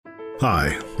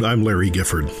Hi, I'm Larry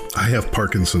Gifford. I have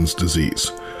Parkinson's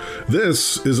disease.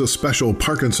 This is a special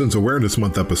Parkinson's Awareness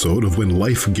Month episode of When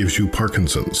Life Gives You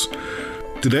Parkinson's.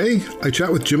 Today, I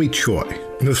chat with Jimmy Choi.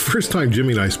 The first time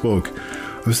Jimmy and I spoke,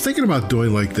 I was thinking about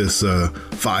doing like this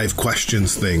 5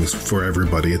 questions things for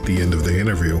everybody at the end of the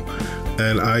interview.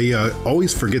 And I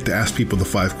always forget to ask people the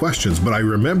 5 questions, but I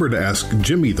remember to ask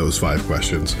Jimmy those 5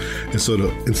 questions. And so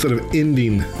instead of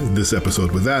ending this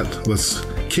episode with that, let's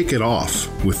kick it off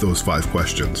with those 5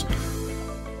 questions.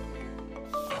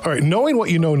 All right, knowing what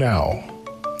you know now,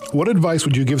 what advice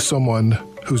would you give someone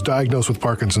who's diagnosed with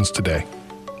Parkinson's today?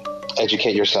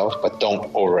 Educate yourself, but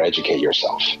don't over-educate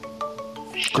yourself.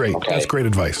 Great. Okay. That's great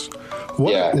advice.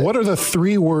 Yeah. What are the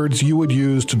 3 words you would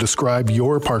use to describe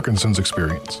your Parkinson's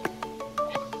experience?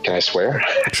 Can I swear?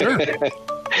 Sure.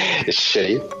 It's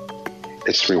shitty,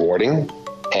 it's rewarding,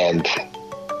 and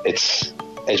it's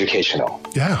educational.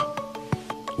 Yeah.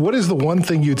 What is the one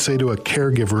thing you'd say to a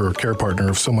caregiver or care partner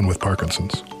of someone with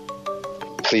Parkinson's?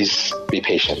 Please be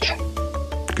patient.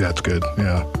 That's good,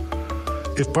 yeah.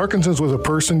 If Parkinson's was a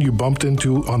person you bumped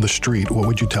into on the street, what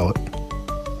would you tell it?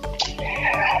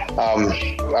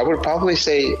 I would probably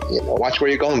say, watch where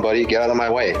you're going, buddy. Get out of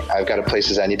my way. I've got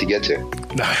places I need to get to.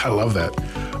 I love that.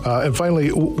 And finally,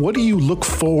 what do you look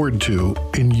forward to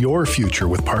in your future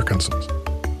with Parkinson's?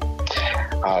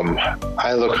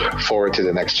 I look forward to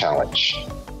the next challenge.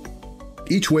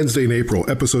 Each Wednesday in April,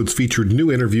 episodes featured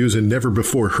new interviews and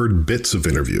never-before-heard bits of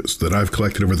interviews that I've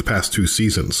collected over the past 2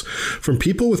 seasons. From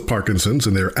people with Parkinson's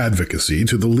and their advocacy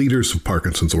to the leaders of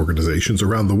Parkinson's organizations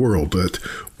around the world that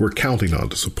we're counting on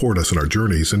to support us in our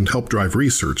journeys and help drive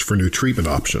research for new treatment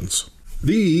options.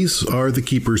 These are the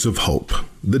keepers of hope,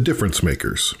 the difference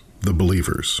makers, the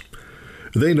believers.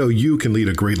 They know you can lead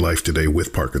a great life today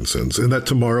with Parkinson's, and that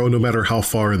tomorrow, no matter how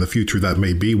far in the future that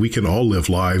may be, we can all live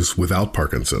lives without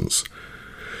Parkinson's.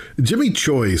 Jimmy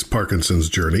Choi's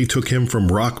Parkinson's journey took him from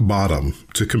rock bottom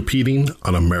to competing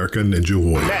on American Ninja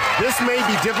Warrior. This may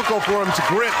be difficult for him to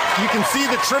grip. You can see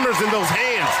the tremors in those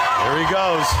hands. There he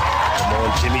goes. Come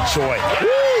on, Jimmy Choi.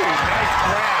 Woo! Nice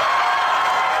grab.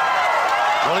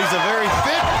 Well, he's a very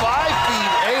fit 5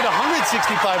 feet 8,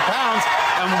 165 pounds.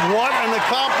 And what an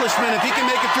accomplishment if he can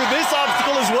make it through this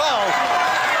obstacle as well.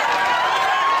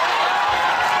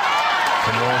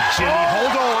 Come on, Jimmy.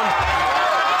 Hold on.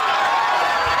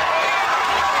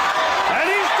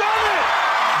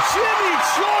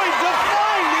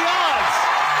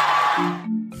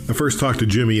 I first talked to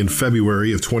Jimmy in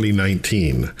February of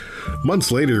 2019.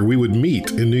 Months later, we would meet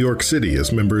in New York City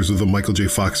as members of the Michael J.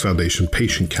 Fox Foundation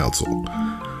Patient Council.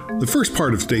 The first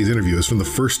part of today's interview is from the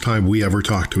first time we ever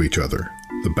talked to each other.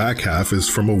 The back half is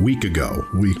from a week ago.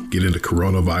 We get into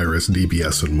coronavirus,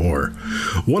 DBS, and more.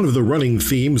 One of the running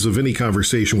themes of any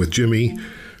conversation with Jimmy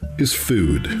is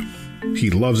food. He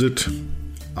loves it.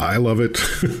 I love it.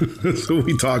 So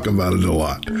we talk about it a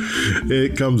lot.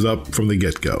 It comes up from the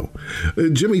get-go.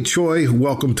 Jimmy Choi,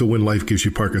 welcome to When Life Gives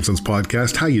You Parkinson's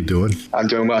podcast. How you doing? I'm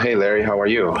doing well. Hey, Larry, how are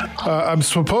you? I'm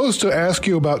supposed to ask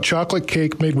you about chocolate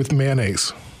cake made with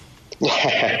mayonnaise.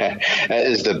 That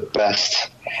is the best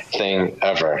thing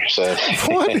ever. So,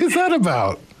 what is that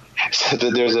about? So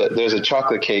there's a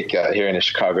chocolate cake here in the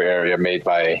Chicago area made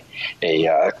by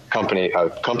a company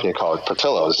called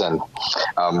Portillo's, and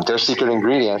their secret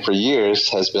ingredient for years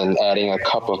has been adding a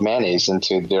cup of mayonnaise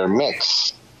into their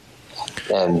mix,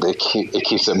 and it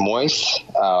keeps it moist.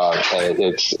 And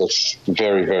it's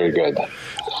very, very good.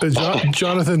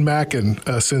 Jonathan Mackin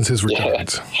sends his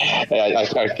regards. Yeah,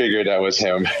 I figured that was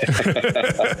him.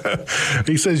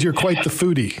 He says you're quite the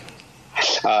foodie.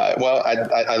 Well,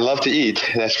 I love to eat,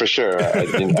 that's for sure.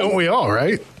 Don't we all,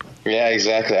 right? Yeah,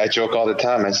 exactly. I joke all the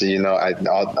time. I say,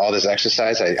 all this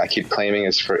exercise I keep claiming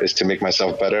is to make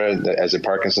myself better as a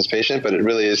Parkinson's patient, but it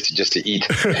really is just to eat.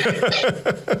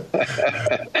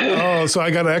 Oh, so I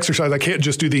got to exercise. I can't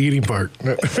just do the eating part.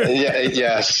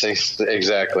 Yes,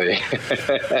 exactly.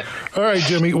 All right,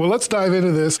 Jimmy. Well, let's dive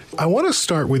into this. I want to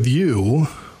start with you,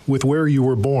 with where you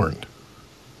were born.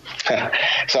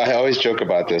 So I always joke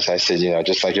about this. I said,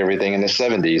 just like everything in the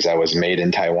 70s, I was made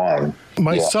in Taiwan.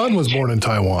 My son was born in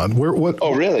Taiwan. What?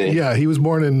 Oh, really? Yeah, he was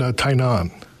born in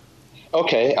Tainan.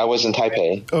 Okay, I was in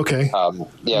Taipei. Okay.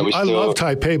 I love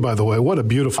Taipei, by the way. What a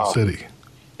beautiful city.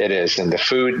 It is. And the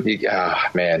food,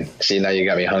 man. See, now you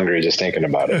got me hungry just thinking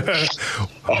about it.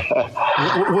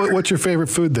 What's your favorite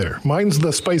food there? Mine's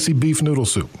the spicy beef noodle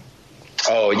soup.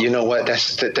 Oh, you know what?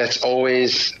 That's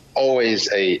always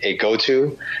a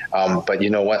go-to. But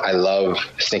you know what? I love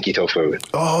stinky tofu.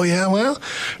 Oh, yeah. Well,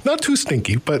 not too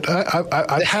stinky, but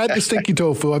I've had the stinky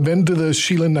tofu. I've been to the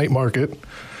Shilin Night Market.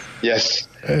 Yes.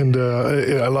 And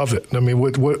I loved it. I mean,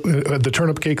 what the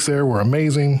turnip cakes there were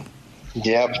amazing.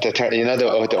 Yep,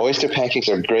 the oyster pancakes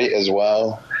are great as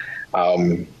well.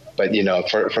 But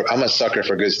I'm a sucker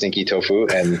for good stinky tofu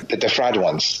and the fried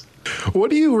ones. What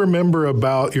do you remember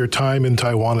about your time in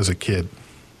Taiwan as a kid?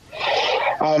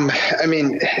 I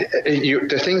mean,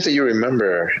 the things that you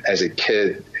remember as a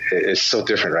kid is so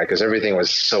different, right? Because everything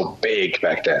was so big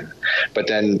back then. But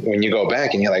then when you go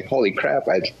back and you're like, holy crap,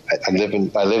 I lived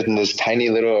in this tiny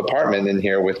little apartment in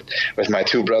here with my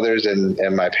two brothers and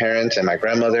my parents and my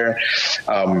grandmother.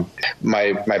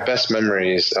 My best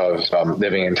memories of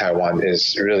living in Taiwan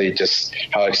is really just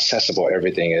how accessible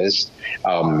everything is.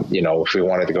 If we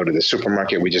wanted to go to the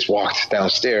supermarket, we just walked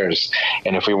downstairs.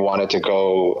 And if we wanted to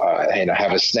go,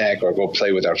 have a snack or go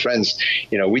play with our friends,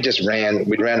 we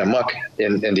ran amok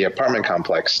in the apartment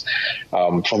complex,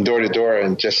 from door to door,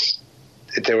 and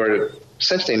there were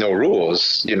essentially no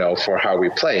rules, for how we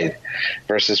played,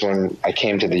 versus when I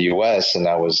came to the U.S. and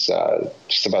I was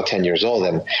just about 10 years old,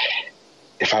 and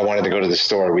if I wanted to go to the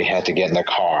store, we had to get in the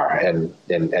car, and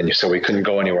so we couldn't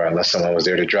go anywhere unless someone was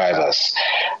there to drive us.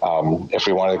 If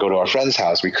we wanted to go to our friend's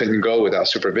house, we couldn't go without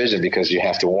supervision because you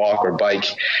have to walk or bike,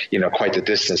 quite the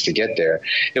distance to get there.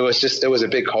 It was a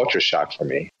big culture shock for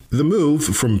me. The move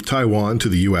from Taiwan to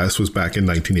the U.S. was back in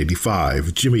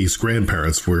 1985. Jimmy's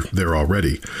grandparents were there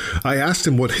already. I asked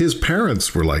him what his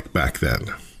parents were like back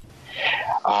then.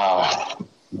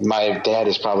 My dad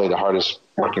is probably the hardest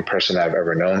working person I've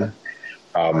ever known.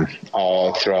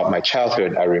 All throughout my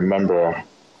childhood, I remember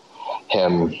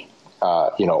him,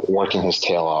 working his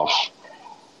tail off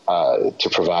to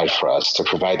provide for us, to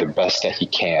provide the best that he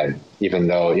can, even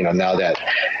though, now that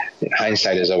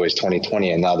hindsight is always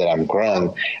 20/20, and now that I'm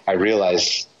grown, I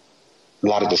realize a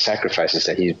lot of the sacrifices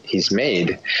that he's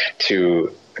made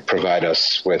to provide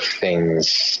us with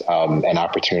things and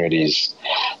opportunities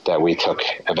that we took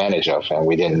advantage of, and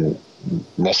we didn't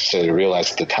necessarily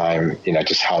realize at the time,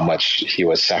 just how much he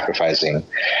was sacrificing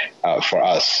for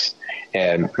us.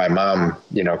 And my mom,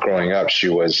 growing up, she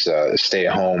was stay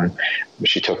at home.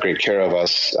 She took great care of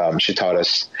us. She taught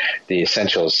us the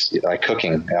essentials like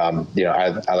cooking.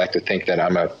 I like to think that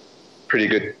I'm a pretty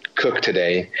good cook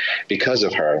today because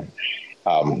of her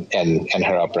and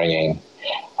her upbringing.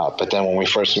 But then when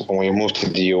we moved to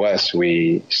the U.S.,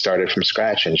 we started from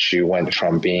scratch, and she went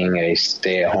from being a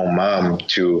stay-at-home mom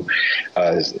to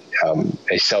a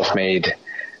self-made,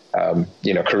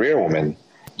 career woman.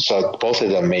 So both of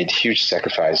them made huge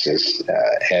sacrifices,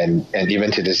 and even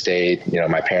to this day,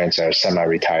 my parents are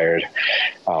semi-retired,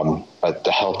 but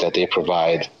the help that they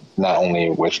provide, not only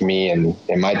with me and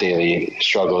in my daily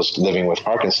struggles living with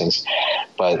Parkinson's,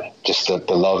 but just the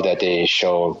love that they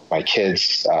show my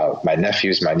kids, my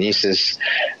nephews, my nieces.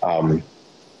 I'm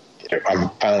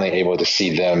finally able to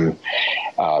see them,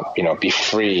 be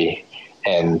free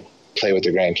and play with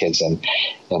their grandkids, and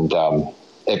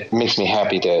it makes me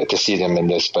happy to see them in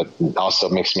this, but also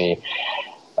makes me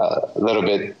a little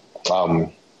bit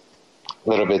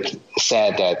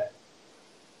sad that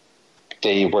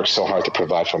they worked so hard to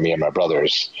provide for me and my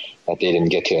brothers that they didn't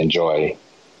get to enjoy,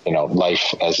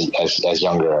 life as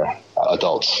younger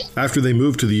adults. After they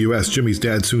moved to the U.S., Jimmy's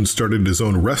dad soon started his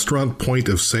own restaurant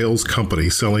point-of-sales company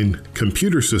selling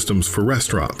computer systems for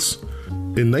restaurants.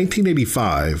 In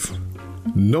 1985,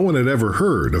 no one had ever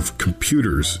heard of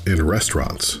computers in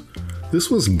restaurants. This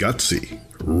was gutsy,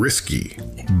 risky,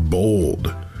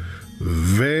 bold,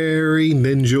 very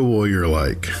Ninja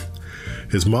Warrior-like.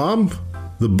 His mom,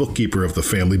 the bookkeeper of the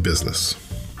family business.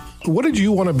 What did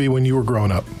you want to be when you were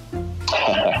growing up?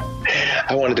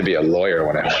 I wanted to be a lawyer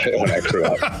when I grew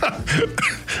up.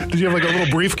 Did you have like a little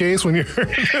briefcase when you were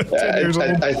 10 years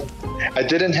old? I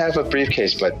didn't have a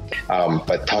briefcase, but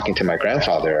talking to my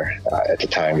grandfather at the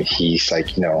time, he's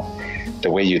like, the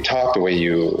way you talk, the way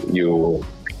you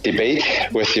debate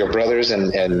with your brothers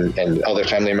and other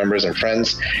family members and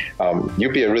friends,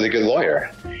 you'd be a really good lawyer.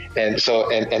 And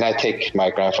so, and I take my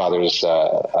grandfather's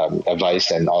advice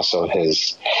and also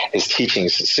his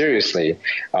teachings seriously.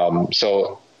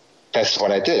 So that's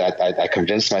what I did. I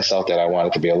convinced myself that I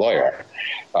wanted to be a lawyer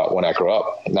when I grew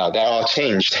up. Now, that all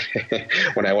changed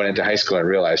when I went into high school and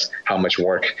realized how much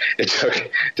work it took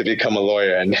to become a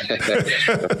lawyer. And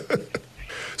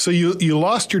So you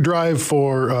lost your drive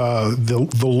for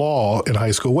the law in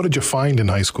high school. What did you find in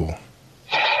high school?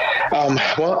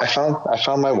 Well, I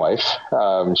found my wife.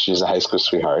 She's a high school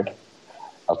sweetheart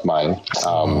of mine.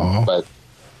 But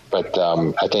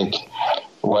I think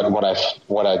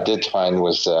what I did find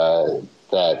was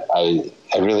that I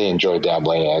really enjoyed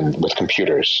dabbling with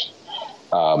computers.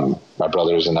 My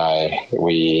brothers and I,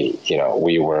 we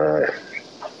were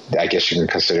I guess you can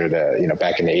consider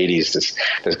back in the 80s,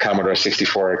 the Commodore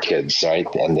 64 kids, right?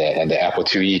 And the Apple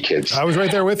IIe kids. I was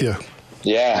right there with you.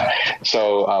 Yeah.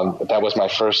 So that was my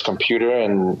first computer,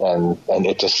 and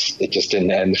it just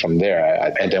didn't end from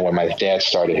there. And then when my dad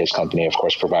started his company, of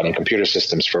course, providing computer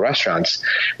systems for restaurants,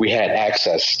 we had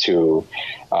access to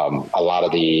a lot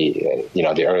of the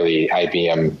early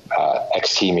IBM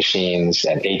XT machines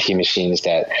and AT machines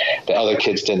that the other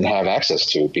kids didn't have access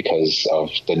to because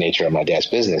of the nature of my dad's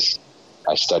business.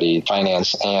 I studied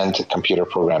finance and computer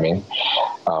programming.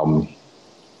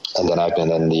 And then I've been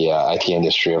in the IT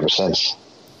industry ever since.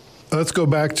 Let's go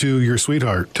back to your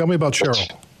sweetheart. Tell me about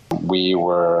Cheryl. We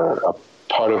were a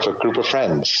part of a group of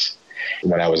friends.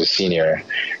 When I was a senior,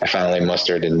 I finally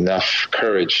mustered enough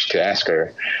courage to ask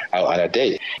her out on a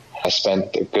date. I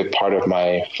spent a good part of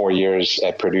my 4 years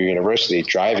at Purdue University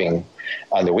driving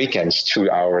on the weekends 2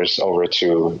 hours over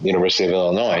to University of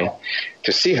Illinois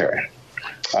to see her.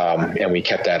 And we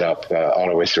kept that up all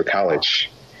the way through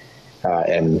college.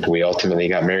 And we ultimately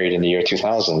got married in the year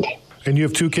 2000. And you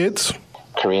have 2 kids?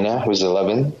 Karina, who's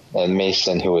 11, and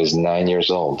Mason, who is 9 years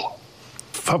old.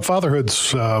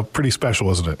 Fatherhood's pretty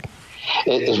special, isn't it?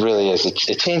 It really is.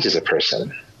 It changes a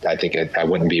person. I think I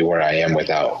wouldn't be where I am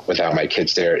without my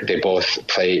kids. They both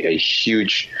play a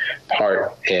huge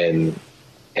part in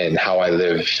how I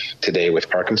live today with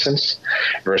Parkinson's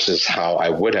versus how I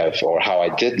would have or how I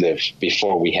did live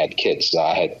before we had kids.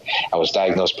 I was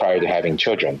diagnosed prior to having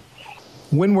children.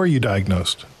 When were you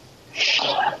diagnosed?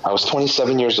 I was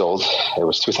 27 years old. It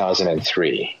was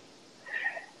 2003.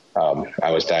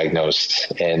 I was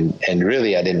diagnosed, and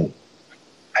really I didn't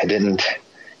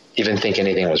even think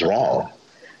anything was wrong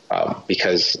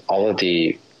because all of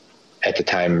the, at the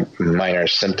time, minor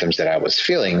symptoms that I was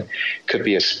feeling could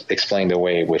be explained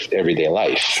away with everyday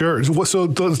life. Sure. So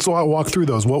let's walk through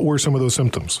those. What were some of those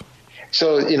symptoms?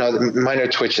 So, minor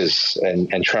twitches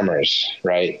and tremors,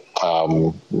 right?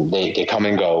 They come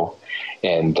and go,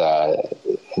 and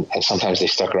sometimes they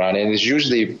stuck around. And it's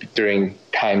usually during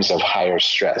times of higher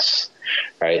stress,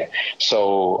 right?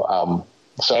 So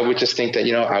I would just think that,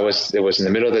 it was in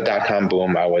the middle of the dot-com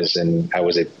boom. I was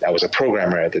a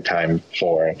programmer at the time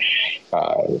for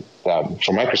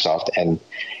Microsoft, and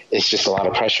it's just a lot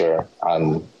of pressure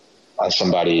on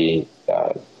somebody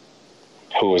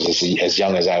who was as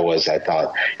young as I was, I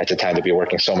thought, at the time, to be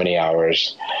working so many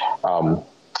hours.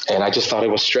 And I just thought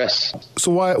it was stress.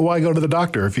 So why go to the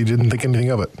doctor if you didn't think anything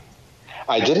of it?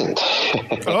 I didn't.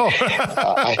 Oh.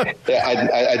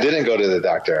 I didn't go to the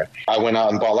doctor. I went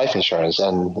out and bought life insurance,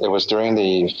 and it was during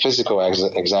the physical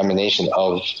examination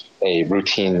of a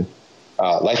routine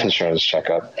life insurance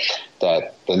checkup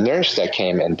that the nurse that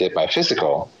came and did my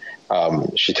physical,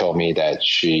 she told me that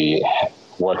she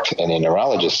worked in a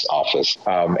neurologist's office.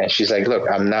 And she's like, look,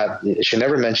 she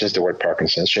never mentions the word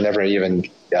Parkinson's. She never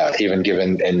even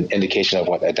given an indication of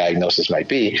what a diagnosis might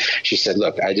be. She said,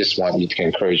 look, I just want to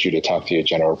encourage you to talk to your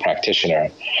general practitioner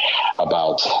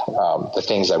about the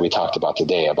things that we talked about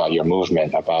today, about your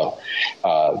movement, about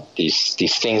these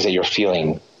things that you're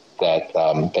feeling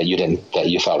that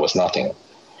you thought was nothing.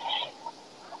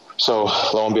 So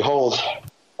lo and behold,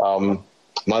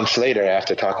 months later,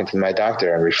 after talking to my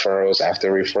doctor and referrals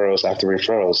after referrals after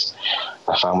referrals,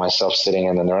 I found myself sitting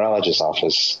in the neurologist's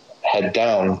office, head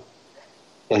down,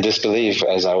 in disbelief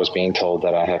as I was being told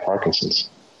that I had Parkinson's.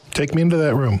 Take me into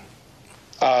that room.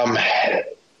 I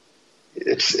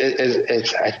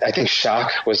think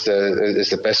shock is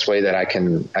the best way that I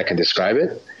can describe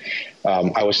it.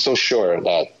 I was so sure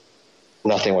that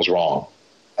nothing was wrong.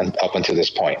 And up until this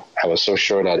point, I was so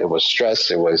sure that it was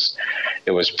stress. It was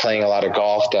playing a lot of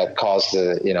golf that caused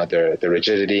the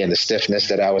rigidity and the stiffness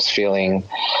that I was feeling.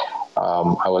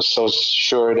 I was so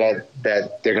sure that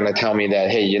they're going to tell me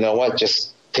that, hey, you know what,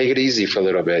 just take it easy for a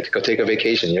little bit. Go take a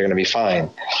vacation. You're going to be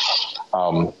fine.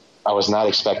 I was not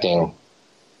expecting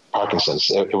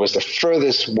Parkinson's. It was the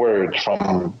furthest word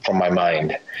from my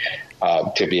mind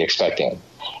to be expecting,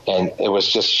 and it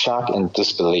was just shock and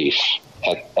disbelief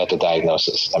at the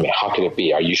diagnosis. I mean, how could it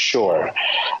be? Are you sure?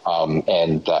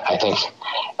 And I think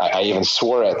I even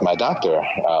swore at my doctor.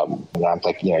 And I'm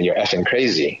like, you're effing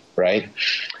crazy, right?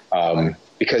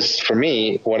 Because for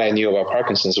me, what I knew about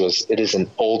Parkinson's was it is an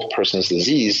old person's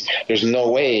disease. There's no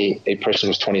way a person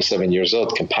who's 27 years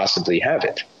old can possibly have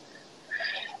it.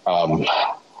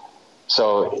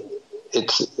 So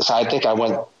I think I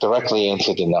went directly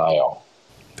into denial.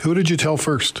 Who did you tell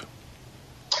first?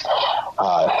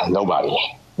 Nobody,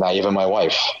 not even my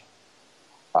wife.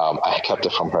 I kept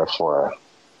it from her for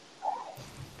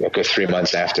a good 3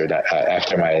 months after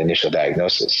my initial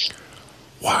diagnosis.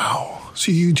 Wow.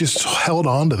 So you just held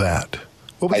on to that.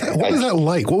 What was that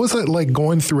like? What was that like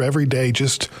going through every day,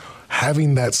 just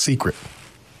having that secret?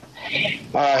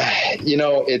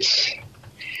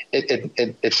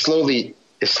 It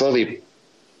slowly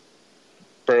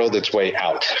burrowed its way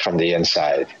out from the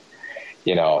inside,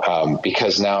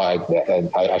 because now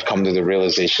I've come to the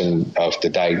realization of the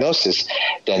diagnosis.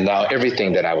 Then now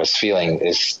everything that I was feeling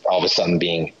is all of a sudden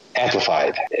being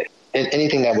amplified.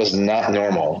 Anything that was not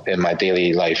normal in my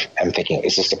daily life, I'm thinking,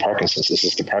 is this the Parkinson's? Is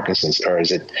this the Parkinson's? Or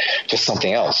is it just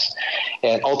something else?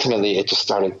 And ultimately, it just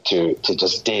started to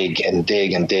just dig and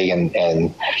dig and dig.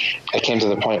 And I came to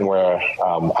the point where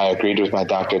I agreed with my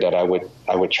doctor that I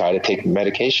would try to take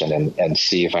medication and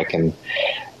see if I can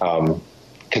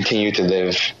continue to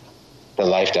live the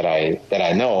life that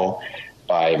I know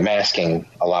by masking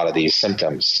a lot of these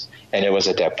symptoms. And it was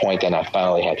at that point that I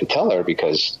finally had to tell her,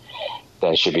 because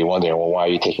then she'd be wondering, well, why are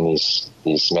you taking these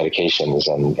medications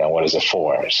and what is it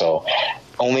for? So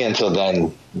only until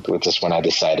then was just when I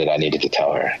decided I needed to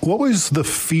tell her. What was the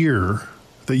fear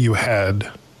that you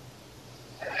had?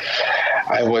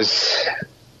 It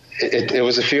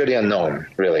was a fear of the unknown,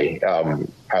 really.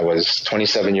 I was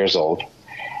 27 years old.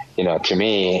 To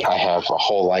me, I have a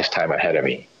whole lifetime ahead of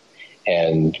me.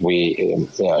 And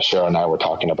Cheryl and I were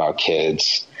talking about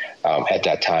kids at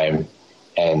that time.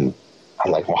 And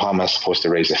I'm like, well, how am I supposed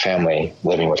to raise a family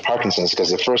living with Parkinson's?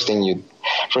 Because the first thing you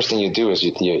do is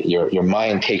your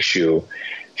mind takes you,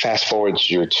 fast forwards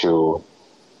you to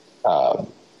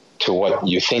what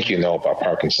you think you know about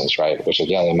Parkinson's, right? Which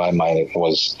again, in my mind, it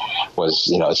was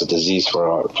it's a disease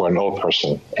for an old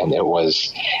person, and it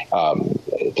was a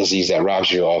disease that robs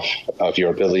you of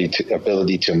your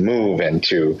ability to move and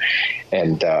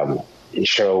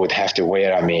Cheryl would have to weigh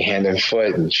it on me hand and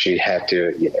foot, and she'd have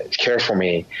to care for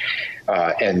me.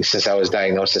 And since I was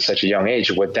diagnosed at such a young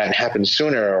age, would that happen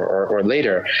sooner or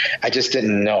later? I just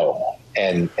didn't know.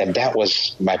 And that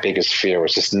was my biggest fear,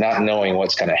 was just not knowing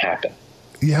what's going to happen.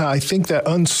 Yeah, I think that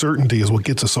uncertainty is what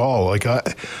gets us all. Like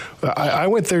I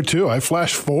went there too. I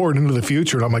flashed forward into the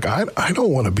future, and I'm like, I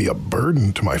don't want to be a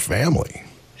burden to my family.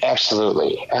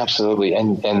 Absolutely.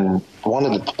 And one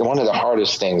of the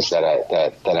hardest things that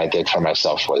I did for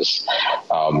myself was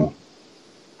I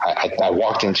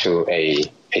walked into a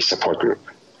support group.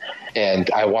 And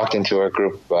I walked into a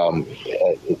group of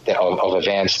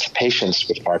advanced patients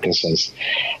with Parkinson's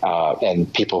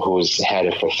and people who's had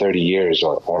it for 30 years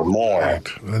or more.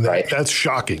 Right. That's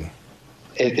shocking.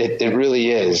 It really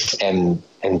is. And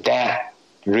that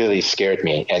really scared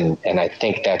me. And I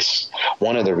think that's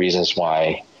one of the reasons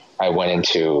why I went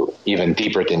into even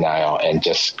deeper denial and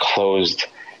just closed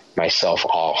myself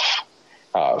off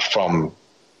from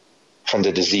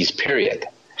the disease, period.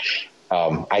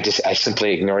 I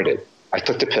simply ignored it. I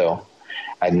took the pill.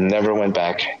 I never went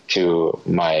back to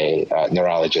my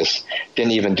neurologist,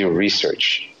 didn't even do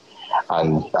research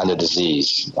on the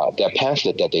disease. That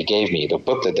pamphlet that they gave me, the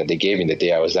booklet that they gave me the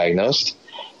day I was diagnosed,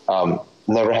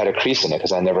 never had a crease in it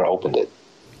because I never opened it.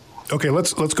 Okay,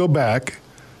 let's go back.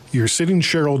 You're sitting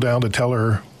Cheryl down to tell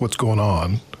her what's going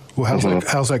on. Well,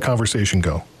 how's that conversation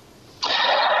go?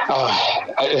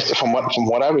 From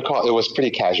what I recall, it was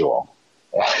pretty casual.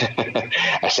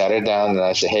 I sat her down and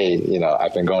I said, hey,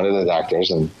 I've been going to the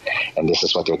doctors and this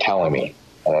is what they're telling me,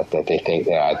 that they think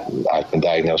that I've been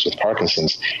diagnosed with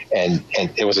Parkinson's. And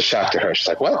it was a shock to her. She's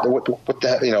like, what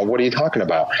the, what are you talking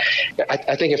about?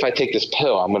 I think if I take this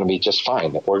pill, I'm going to be just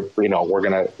fine. We're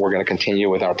going to continue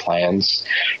with our plans,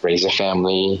 raise a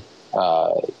family.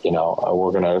 We're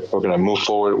going to move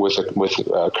forward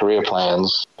with career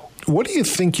plans. What do you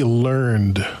think you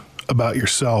learned about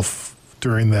yourself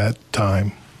during that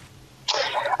time?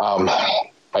 I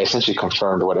essentially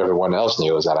confirmed what everyone else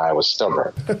knew, is that I was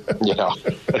stubborn.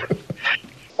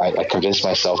 I convinced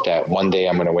myself that one day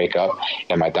I'm going to wake up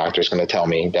and my doctor's going to tell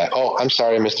me that, oh, I'm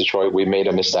sorry, Mr. Choi, we made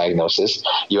a misdiagnosis.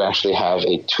 You actually have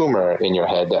a tumor in your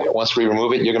head that once we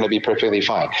remove it, you're going to be perfectly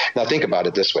fine. Now think about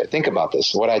it this way. Think about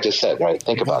this, what I just said, right?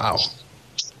 Think about this.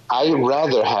 I'd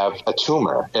rather have a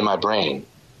tumor in my brain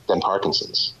than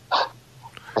Parkinson's.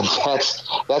 And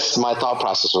that's my thought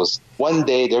process, was one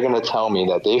day they're going to tell me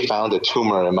that they found a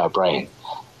tumor in my brain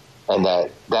and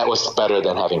that was better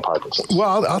than having Parkinson's.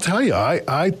 Well, I'll tell you,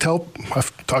 I've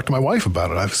talked to my wife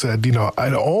about it. I've said,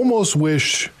 I'd almost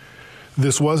wish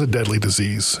this was a deadly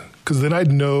disease, because then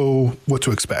I'd know what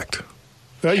to expect.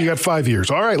 You got 5 years.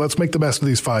 All right, let's make the best of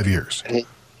these 5 years.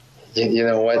 You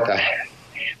know what?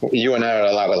 You and I are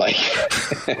a lot alike.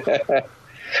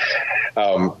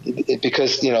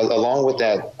 Because along with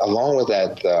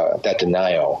that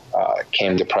denial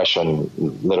came depression a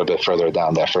little bit further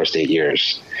down that first 8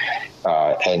 years,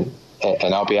 and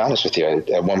And I'll be honest with you,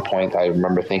 at one point I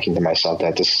remember thinking to myself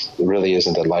that this really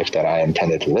isn't the life that I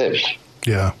intended to live.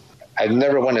 Yeah. I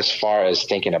never went as far as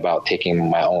thinking about taking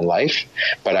my own life,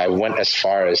 but I went as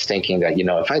far as thinking that,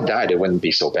 if I died, it wouldn't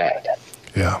be so bad.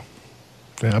 Yeah.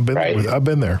 Yeah, I've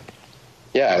been there.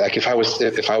 Yeah, like if I was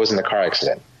in a car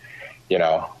accident,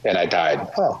 and I died,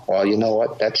 oh, well, you know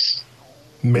what? That's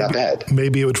not bad.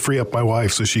 Maybe it would free up my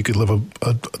wife so she could live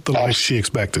the life she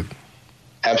expected.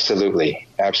 Absolutely.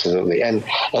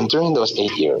 And during those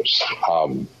 8 years,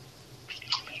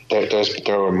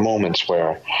 there were moments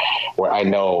where I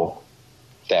know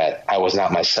that I was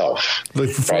not myself. Like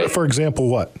for example,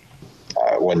 what?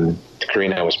 When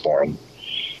Karina was born,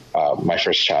 my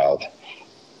first child,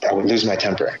 I would lose my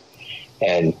temper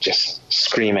and just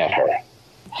scream at her.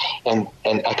 And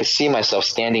I could see myself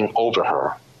standing over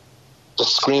her,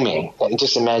 just screaming. And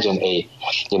just imagine a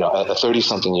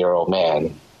 30-something-year-old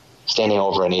man standing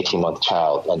over an 18-month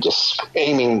child and just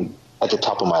screaming at the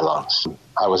top of my lungs.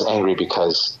 I was angry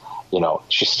because,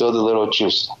 she spilled a little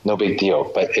juice, no big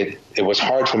deal. But it was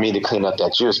hard for me to clean up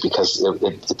that juice because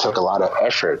it took a lot of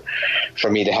effort for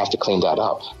me to have to clean that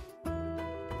up.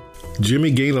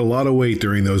 Jimmy gained a lot of weight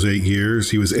during those 8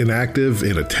 years. He was inactive,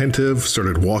 inattentive,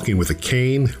 started walking with a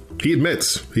cane. He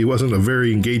admits he wasn't a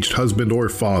very engaged husband or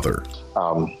father.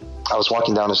 I was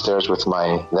walking down the stairs with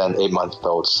my then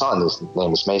 8-month-old son. His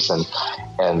name is Mason,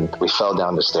 and we fell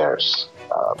down the stairs.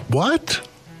 What?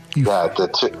 Yeah,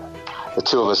 the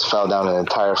two of us fell down an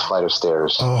entire flight of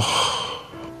stairs. Oh.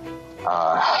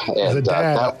 As a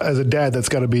dad, that's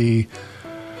got to be.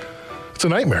 It's a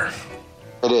nightmare.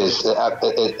 It is.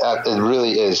 It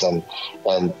really is. And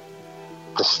the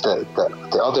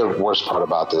other worst part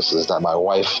about this is that my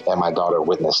wife and my daughter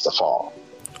witnessed the fall.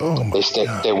 Oh my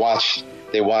God. They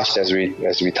watched as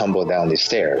we tumbled down these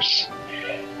stairs.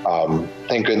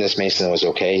 Thank goodness Mason was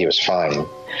okay. He was fine.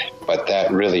 But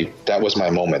that was my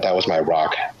moment. That was my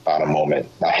rock bottom moment.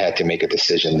 I had to make a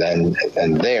decision then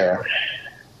and there,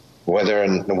 what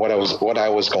I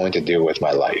was going to do with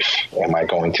my life. Am I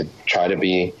going to try to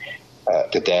be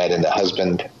the dad and the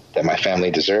husband that my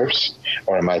family deserves,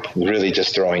 or am I really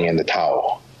just throwing in the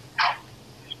towel?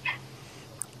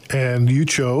 And you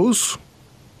chose?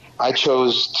 I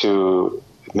chose to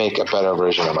make a better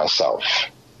version of myself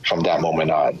from that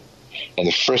moment on. And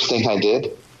the first thing I did,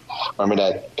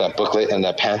 remember that booklet and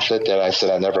that pamphlet that I said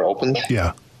I never opened?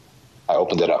 Yeah. I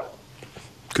opened it up.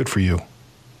 Good for you.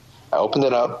 I opened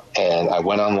it up and I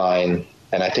went online,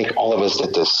 and I think all of us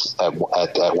did this at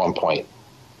one point.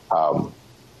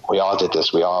 We all did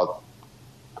this. We all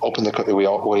opened up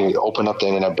the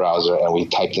internet browser and we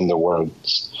typed in the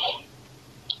words,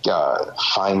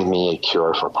 "Find me a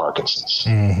cure for Parkinson's."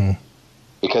 Mm-hmm.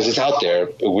 Because it's out there.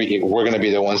 We're going to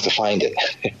be the ones to find it.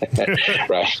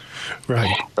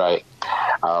 Right. But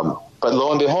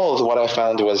lo and behold, what I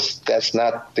found was that's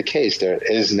not the case. There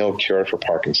is no cure for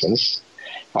Parkinson's.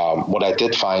 What I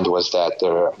did find was that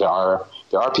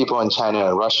there are people in China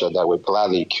and Russia that would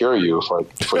gladly cure you for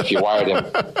if you wired them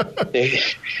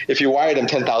if you wired them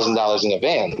 $10,000 in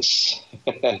advance.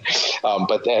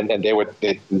 But then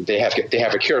they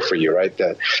have a cure for you, right?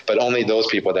 But only those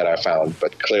people that I found.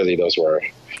 But clearly those were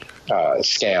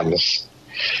scams.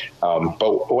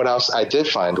 But what else I did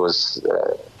find was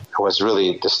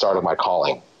really the start of my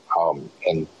calling,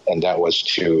 and that was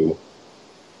to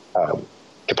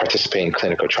participate in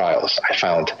clinical trials. I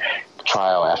found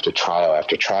trial after trial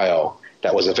after trial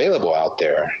that was available out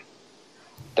there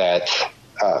that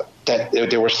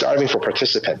they were starving for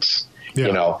participants.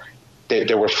 Yeah.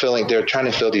 They were trying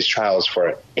to fill these trials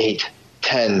for 8,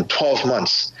 10, 12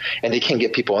 months, and they can't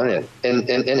get people in it. I'm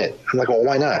like, well,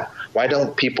 why not? Why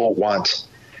don't people want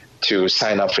to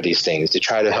sign up for these things to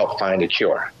try to help find a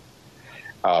cure?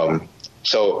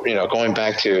 So, going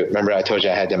back to, remember I told you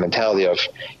I had the mentality of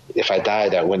if I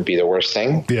died, that wouldn't be the worst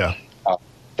thing. Yeah.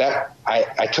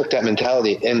 I took that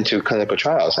mentality into clinical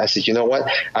trials. I said, you know what?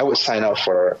 I would sign up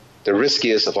for the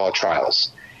riskiest of all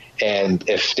trials. And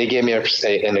if they gave me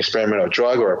an experimental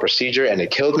drug or a procedure and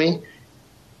it killed me,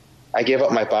 I gave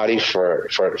up my body for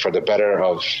the better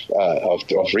of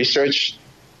research,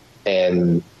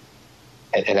 and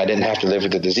I didn't have to live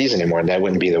with the disease anymore, and that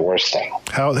wouldn't be the worst thing.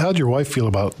 How'd your wife feel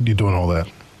about you doing all that?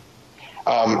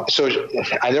 So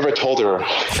I never told her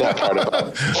that part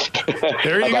about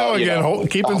There you go again,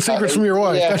 keeping secrets from your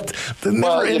wife. Yeah. That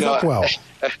never ends up well.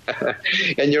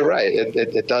 And you're right,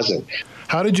 it doesn't.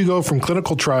 How did you go from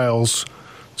clinical trials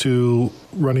to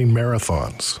running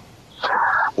marathons?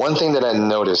 One thing that I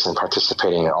noticed in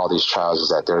participating in all these trials is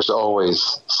that there's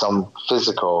always some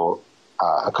physical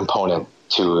component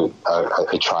to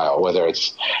a trial, whether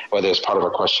it's part of a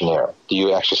questionnaire. Do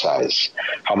you exercise?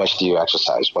 How much do you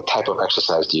exercise? What type of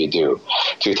exercise do you do?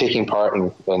 To taking part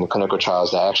in clinical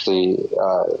trials that actually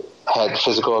had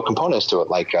physical components to it,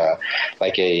 like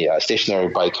a stationary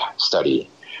bike study,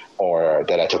 or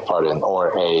that I took part in,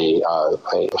 or a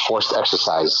forced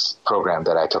exercise program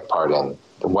that I took part in.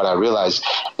 What I realized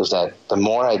is that the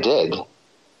more I did,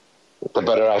 the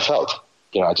better I felt.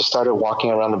 I just started walking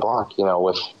around the block,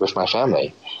 with my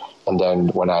family. And then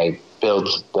when I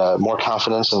built more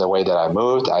confidence in the way that I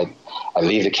moved, I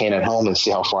leave the cane at home and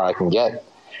see how far I can get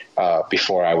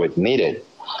before I would need it.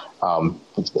 And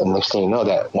next thing you know,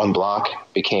 that one block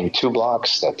became 2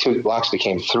 blocks, that 2 blocks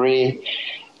became 3.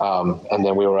 And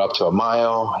then we were up to a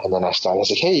mile. And then I was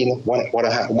like, hey, what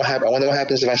I wonder what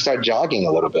happens if I start jogging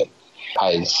a little bit.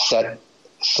 I set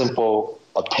simple,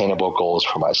 obtainable goals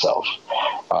for myself.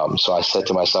 So I said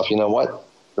to myself, you know what?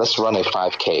 Let's run a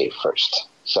 5K first.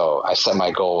 So I set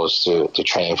my goals to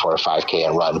train for a 5K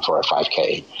and run for a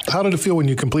 5K. How did it feel when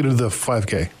you completed the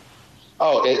 5K?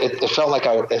 Oh, it felt like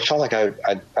I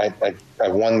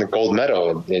won the gold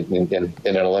medal in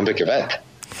an Olympic event.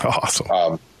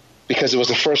 Awesome. Because it was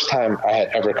the first time I had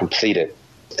ever completed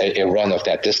a run of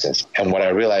that distance. And what I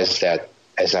realized that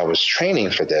as I was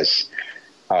training for this,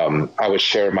 I would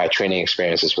share my training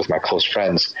experiences with my close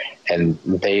friends, and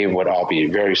they would all be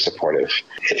very supportive.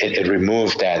 It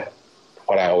removed that,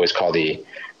 what I always call the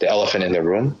elephant in the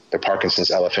room, the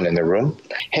Parkinson's elephant in the room.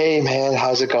 Hey, man,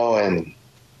 how's it going?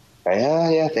 Right?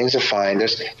 Yeah, things are fine.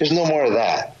 There's no more of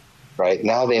that. Right?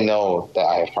 Now they know that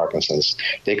I have Parkinson's.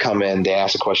 They come in, they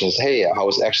ask the questions, hey, how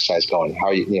is exercise going?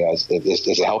 How is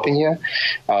it helping you?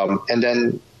 And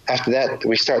then after that,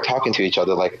 we start talking to each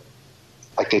other like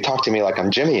they talk to me like I'm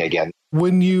Jimmy again.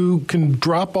 When you can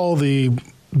drop all the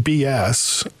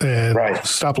BS and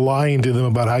stop lying to them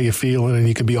about how you feel and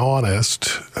you can be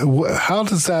honest, how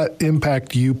does that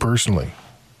impact you personally?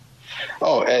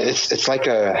 Oh, it's like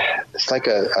a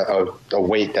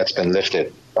weight that's been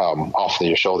lifted off of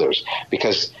your shoulders,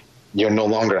 because you're no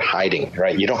longer hiding,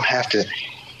 right? You don't have to.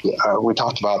 We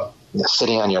talked about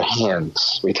sitting on your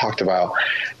hands. We talked about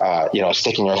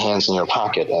sticking your hands in your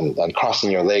pocket and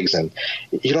crossing your legs, and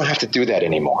you don't have to do that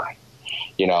anymore.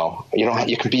 You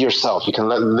can be yourself. You can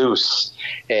let loose,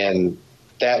 and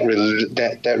that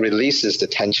releases the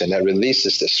tension. That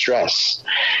releases the stress.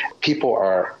 People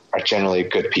are generally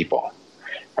good people,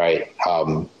 right?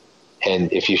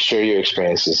 And if you share your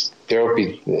experiences,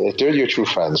 if they're your true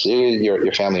friends,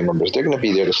 your family members, they're going to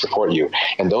be there to support you.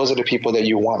 And those are the people that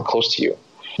you want close to you.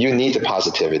 You need the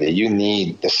positivity. You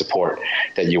need the support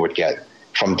that you would get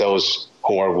from those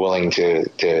who are willing to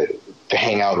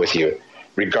hang out with you,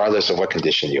 regardless of what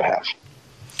condition you have.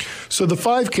 So the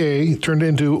 5K turned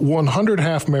into 100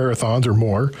 half marathons or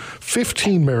more,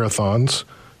 15 marathons,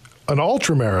 an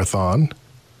ultra marathon,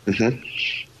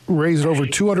 raised over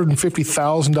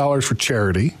 $250,000 for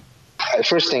charity. The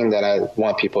first thing that I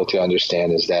want people to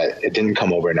understand is that it didn't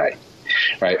come overnight.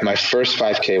 Right. My first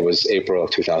 5K was April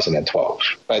of 2012,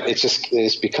 but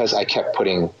it's because I kept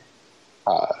putting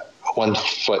one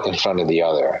foot in front of the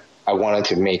other. I wanted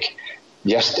to make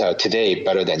today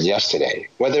better than yesterday,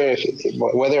 whether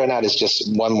or not it's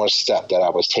just one more step that I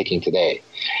was taking today.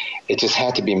 It just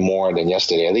had to be more than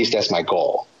yesterday. At least that's my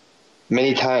goal.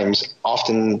 Many times,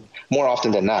 more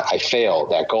often than not, I fail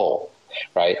that goal.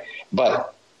 Right.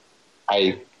 But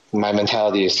my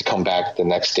mentality is to come back the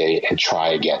next day and try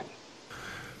again.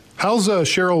 How's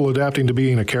Cheryl adapting to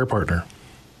being a care partner?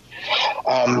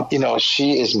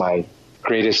 She is my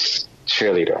greatest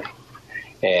cheerleader,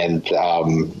 and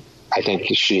I think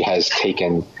she has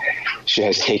taken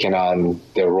on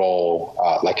the role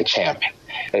like a champ.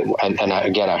 And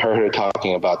I heard her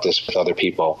talking about this with other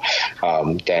people,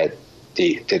 that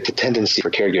the tendency for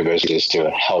caregivers is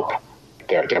to help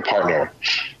their partner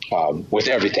with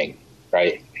everything,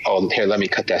 right? Oh, here, let me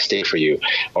cut that steak for you.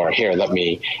 Or here, let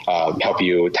me help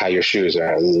you tie your shoes.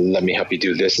 Or let me help you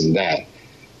do this and that.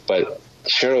 But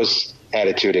Cheryl's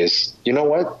attitude is, you know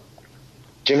what?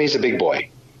 Jimmy's a big boy.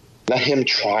 Let him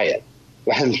try it.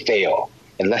 Let him fail.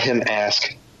 And let him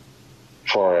ask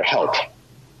for help.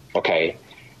 Okay?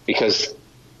 Because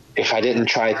if I didn't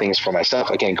try things for myself,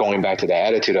 again, going back to the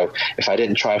attitude of, if I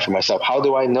didn't try for myself, how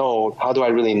do I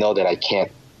really know that I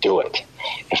can't do it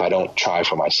if I don't try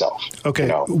for myself? Okay.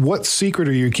 What secret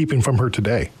are you keeping from her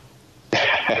today?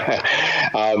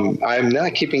 I'm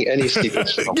not keeping any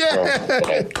secrets from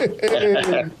her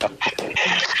today.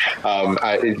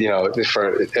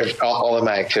 For all of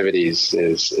my activities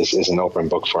is an open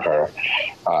book for her.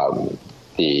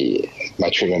 My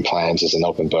treatment plans is an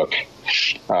open book.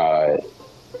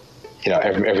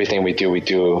 everything we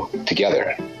do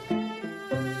together.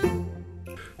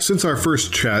 Since our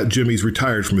first chat, Jimmy's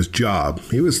retired from his job.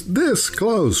 He was this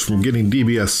close from getting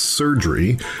DBS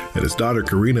surgery, and his daughter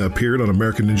Karina appeared on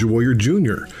American Ninja Warrior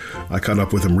Jr. I caught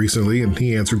up with him recently, and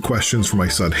he answered questions for my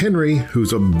son Henry,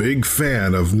 who's a big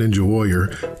fan of Ninja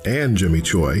Warrior and Jimmy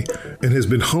Choi, and has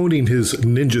been honing his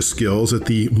ninja skills at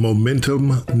the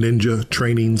Momentum Ninja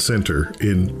Training Center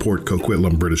in Port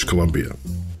Coquitlam, British Columbia.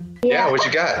 Yeah, what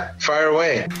you got? Fire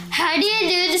away. How do you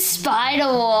do the spider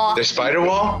wall? The spider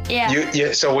wall?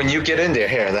 Yeah. So when you get in there,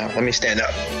 here, let me stand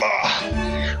up.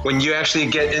 When you actually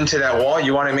get into that wall,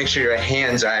 you want to make sure your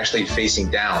hands are actually facing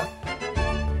down.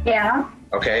 Yeah.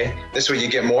 Okay? This way you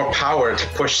get more power to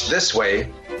push this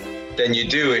way than you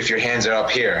do if your hands are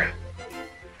up here.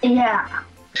 Yeah.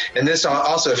 And this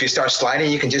also, if you start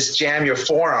sliding, you can just jam your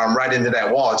forearm right into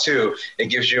that wall too. It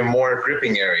gives you a more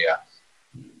gripping area.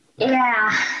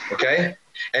 Yeah. Okay?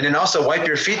 And then also wipe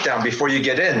your feet down before you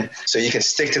get in so you can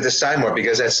stick to the side more,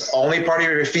 because that's the only part of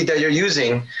your feet that you're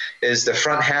using is the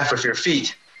front half of your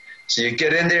feet. So you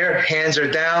get in there, hands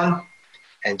are down,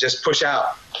 and just push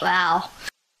out. Wow.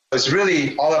 It's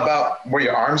really all about where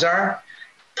your arms are,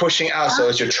 pushing out, so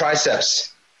it's your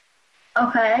triceps.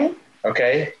 Okay.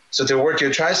 Okay? So to work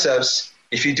your triceps,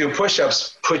 if you do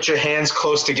push-ups, put your hands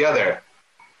close together.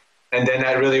 And then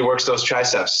that really works those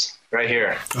triceps. Right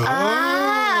here. Oh,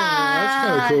 that's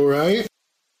kind of cool, right?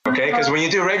 Okay, because when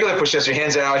you do regular push-ups, your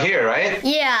hands are out here, right?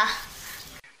 Yeah.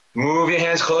 Move your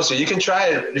hands closer. You can try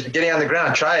it, getting on the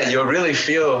ground. Try it. You'll really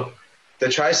feel the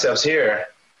triceps here.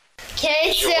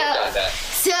 Okay,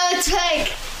 so it's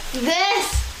like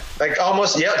this. Like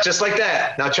almost, yep, just like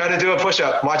that. Now try to do a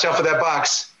push-up. Watch out for that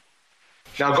box.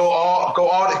 Now go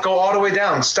all the way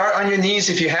down. Start on your knees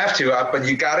if you have to, but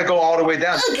you got to go all the way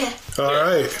down. Okay. All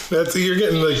right. You're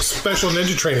getting like special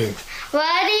ninja training.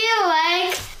 Why do you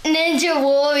like Ninja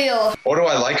Warrior? What do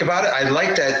I like about it? I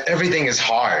like that everything is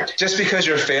hard. Just because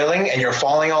you're failing and you're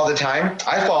falling all the time,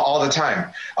 I fall all the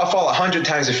time. I'll fall 100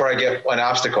 times before I get an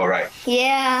obstacle right.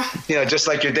 Yeah. Just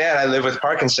like your dad, I live with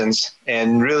Parkinson's,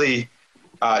 and really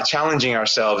challenging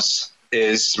ourselves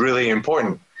is really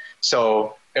important.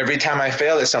 So every time I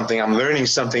fail at something, I'm learning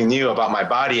something new about my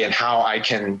body and how I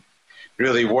can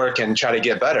really work and try to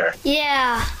get better.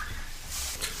 Yeah.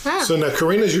 Huh. So now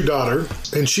Karina's your daughter,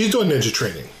 and she's doing ninja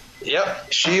training.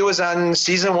 Yep. She was on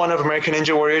season 1 of American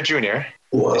Ninja Warrior Jr.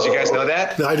 Whoa. Did you guys know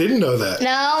that? I didn't know that.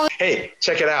 No. Hey,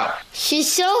 check it out.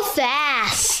 She's so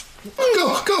fast.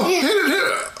 Go. Hit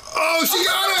it. Oh, she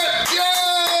got it.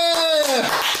 Yeah.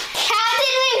 How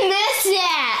did we miss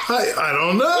that? I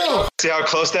don't know. See how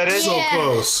close that is? So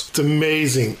close. It's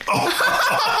amazing. Oh.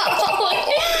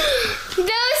 That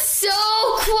was so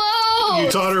close. You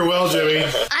taught her well, Jimmy.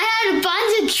 I had a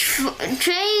bunch of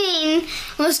training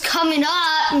was coming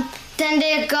up. Then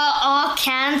they got all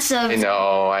cancer. I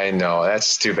know.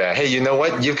 That's too bad. Hey, you know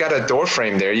what? You've got a door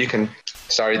frame there. You can,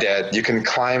 sorry, Dad, you can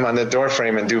climb on the door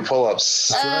frame and do pull-ups.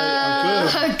 That's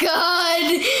right. I'm good.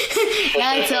 God.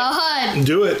 That's hard.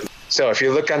 Do it. So if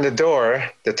you look on the door,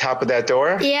 the top of that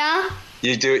door, Yeah.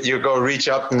 you go reach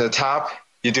up in the top,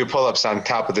 you do pull-ups on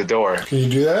top of the door. Can you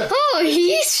do that? Oh,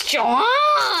 he's strong.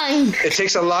 It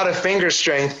takes a lot of finger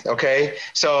strength, okay?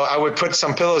 So I would put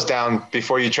some pillows down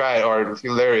before you try it, or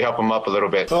Larry, help him up a little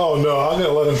bit. Oh, no, I'm going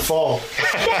to let him fall.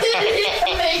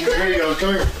 Here you go,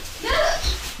 come here.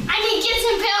 I need to get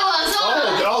some pillows.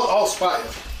 Oh, I'll spot you.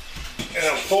 And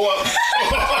I'll pull up.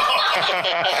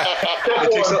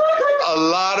 It takes a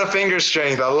lot of finger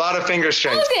strength,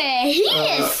 Okay, he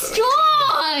is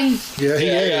strong. Yeah, he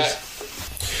is.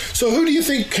 So who do you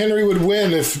think Henry would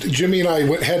win if Jimmy and I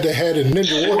went head-to-head in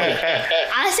Ninja Warrior?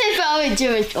 I say probably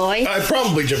Jimmy Choi.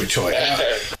 Probably Jimmy Choi.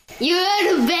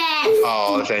 You're the best.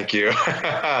 Oh, thank you.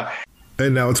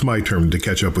 And now it's my turn to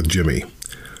catch up with Jimmy.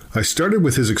 I started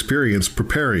with his experience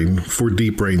preparing for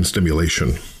deep brain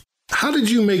stimulation. How did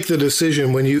you make the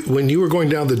decision when you were going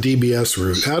down the DBS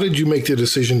route? How did you make the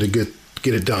decision to get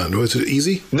it done? Was it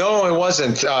easy? No, it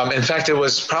wasn't. In fact, it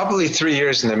was probably 3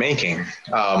 years in the making.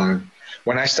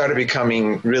 When I started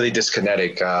becoming really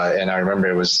dyskinetic, and I remember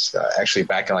it was actually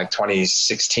back in like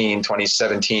 2016,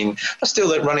 2017, I was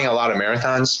still running a lot of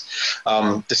marathons.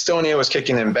 Dystonia was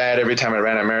kicking in bad every time I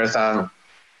ran a marathon.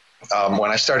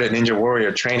 When I started Ninja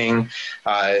Warrior training,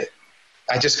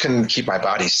 I just couldn't keep my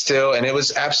body still, and it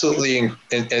was absolutely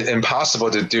impossible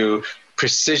to do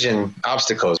precision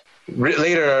obstacles.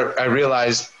 Later, I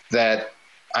realized that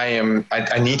I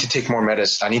need to take more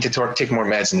medicine. I need to take more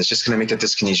meds, and it's just going to make the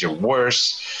dyskinesia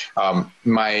worse.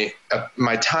 My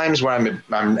times where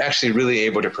I'm actually really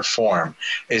able to perform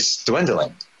is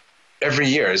dwindling. Every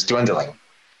year is dwindling.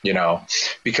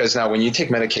 because now when you take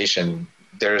medication,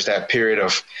 there's that period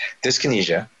of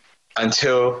dyskinesia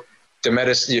until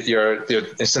your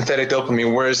synthetic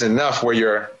dopamine wears enough where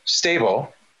you're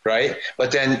stable, right?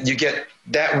 But then you get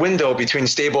that window between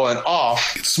stable and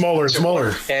off. It's smaller and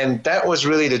smaller. And that was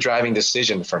really the driving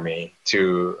decision for me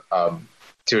to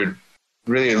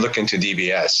really look into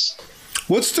DBS.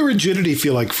 What's the rigidity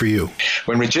feel like for you?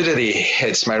 When rigidity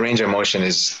hits, my range of motion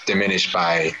is diminished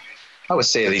by, I would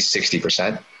say, at least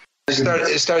 60%.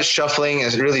 It starts shuffling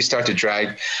and really start to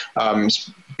drag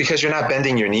because you're not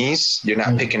bending your knees. You're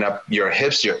not picking up your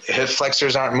hips. Your hip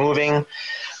flexors aren't moving.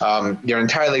 Your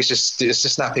entire leg it's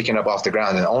just not picking up off the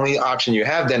ground. And the only option you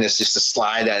have then is just to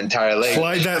slide that entire leg.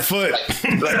 Slide that foot.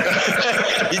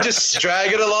 You just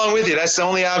drag it along with you. That's the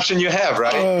only option you have,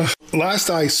 right? Last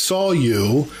I saw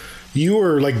you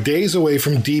were like days away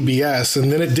from DBS,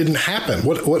 and then it didn't happen.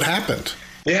 What happened?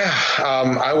 Yeah,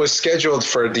 I was scheduled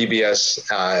for DBS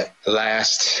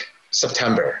last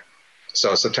September.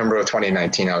 So September of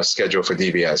 2019, I was scheduled for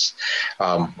DBS.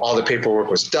 All the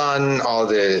paperwork was done, all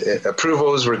the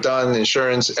approvals were done,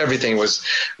 insurance, everything was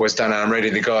done, and I'm ready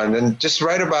to go. And then just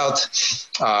right about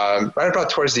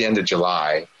towards the end of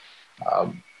July,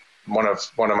 one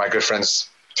of my good friends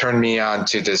turned me on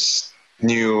to this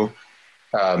new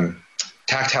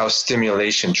tactile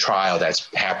stimulation trial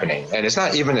that's happening. And it's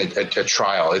not even a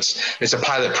trial. It's a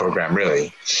pilot program,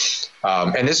 really.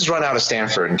 And this is run out of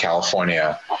Stanford in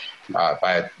California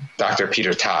by Dr.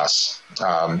 Peter Tass.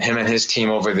 Him and his team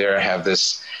over there have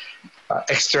this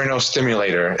external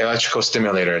electrical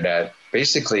stimulator that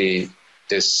basically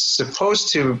is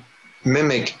supposed to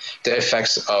mimic the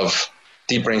effects of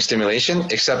deep brain stimulation,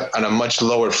 except on a much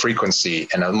lower frequency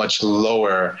and a much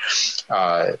lower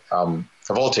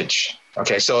voltage.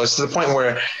 Okay, so it's to the point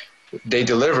where they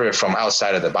deliver it from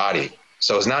outside of the body.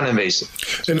 So it's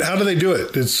non-invasive. And how do they do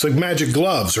it? It's like magic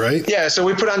gloves, right? Yeah, so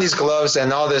we put on these gloves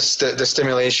and all this, the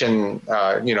stimulation,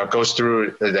 goes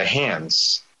through the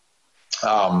hands.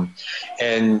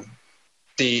 And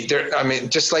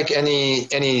just like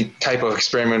any type of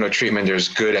experimental treatment, there's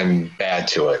good and bad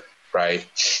to it, right?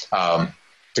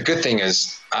 The good thing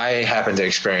is I happen to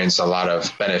experience a lot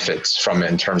of benefits from it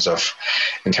in terms of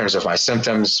my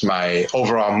symptoms, my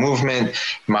overall movement,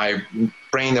 my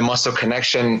brain to muscle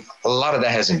connection. A lot of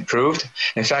that has improved.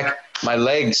 In fact, my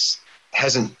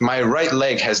right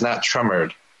leg has not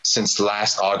tremored since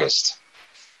last August.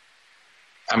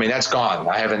 I mean, that's gone.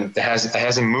 It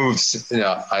hasn't moved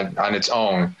on its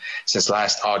own since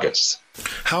last August.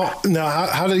 How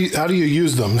do you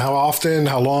use them? How often?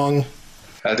 How long?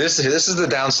 This is the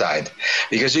downside,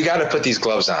 because you got to put these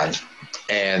gloves on,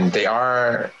 and they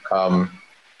are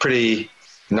pretty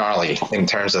gnarly in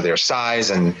terms of their size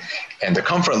and the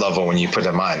comfort level when you put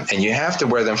them on, and you have to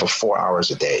wear them for 4 hours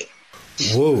a day.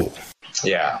 Whoa.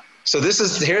 Yeah. So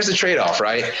here's the trade-off,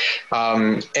 right?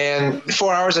 And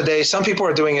 4 hours a day, some people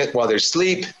are doing it while they're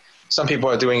asleep. Some people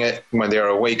are doing it when they're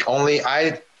awake only.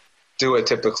 I do it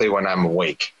typically when I'm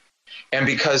awake. And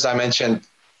because I mentioned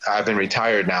I've been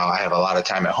retired now, I have a lot of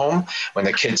time at home. When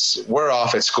the kids were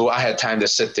off at school, I had time to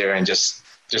sit there and just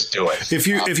do it. If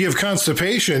you have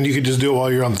constipation, you could just do it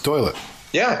while you're on the toilet.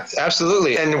 Yeah,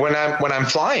 absolutely. And when I'm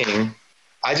flying,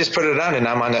 I just put it on and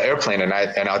I'm on the airplane and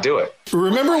I'll do it.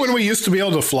 Remember when we used to be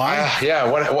able to fly? Yeah.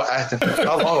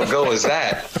 How long ago was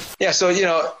that? Yeah. So,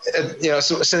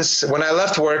 so since when I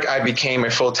left work, I became a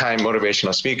full-time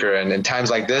motivational speaker. And in times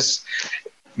like this,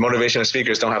 motivational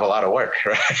speakers don't have a lot of work,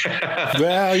 right?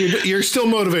 Well, you're still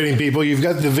motivating people. You've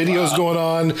got the videos going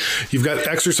on. You've got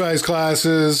exercise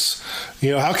classes.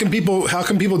 How can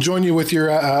people join you with your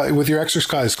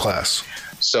exercise class?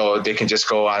 So they can just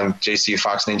go on JC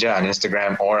Fox Ninja on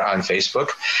Instagram or on Facebook,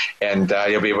 and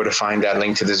you'll be able to find that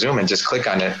link to the Zoom and just click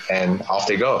on it, and off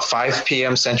they go. 5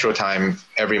 p.m. Central Time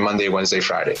every Monday, Wednesday,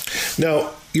 Friday.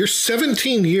 Now, you're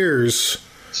 17 years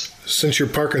since your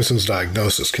Parkinson's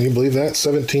diagnosis. Can you believe that?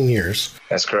 17 years.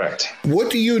 That's correct. What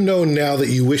do you know now that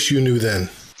you wish you knew then?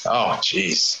 Oh,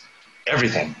 geez.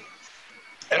 Everything.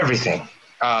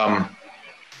 Of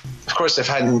course,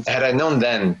 had I known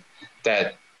then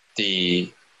that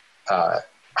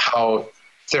how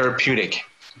therapeutic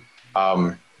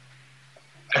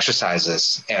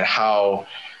exercises and how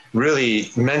really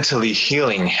mentally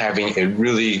healing having a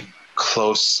really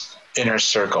close inner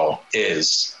circle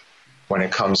is when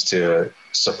it comes to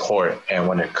support and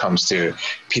when it comes to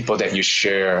people that you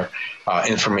share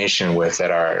information with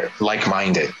that are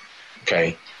like-minded,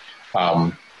 okay?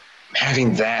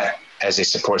 Having that as a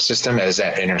support system, as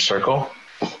that inner circle,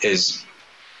 is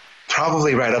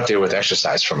probably right up there with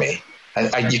exercise for me.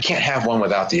 You can't have one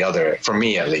without the other, for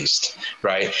me at least,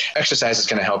 right? Exercise is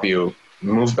going to help you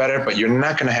move better, but you're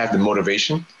not going to have the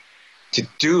motivation to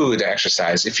do the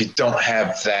exercise if you don't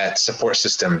have that support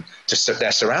system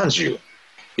that surrounds you.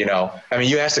 You know, I mean,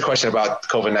 you asked the question about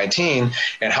COVID-19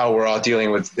 and how we're all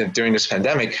dealing with during this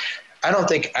pandemic. I don't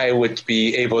think I would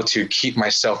be able to keep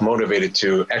myself motivated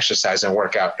to exercise and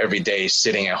work out every day,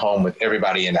 sitting at home with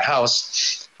everybody in the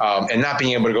house, and not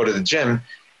being able to go to the gym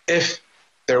if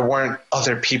there weren't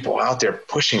other people out there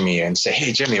pushing me and say,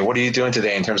 hey, Jimmy, what are you doing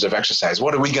today in terms of exercise?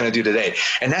 What are we going to do today?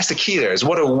 And that's the key there, is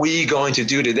what are we going to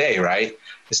do today, right?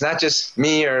 It's not just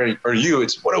me or you.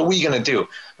 It's what are we going to do?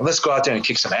 Well, let's go out there and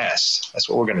kick some ass. That's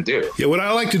what we're going to do. Yeah, what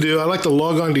I like to do, I like to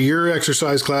log on to your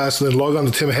exercise class and then log on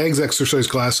to Tim Hague's exercise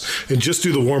class and just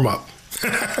do the warm-up.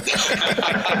 But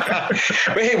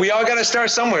hey, we all got to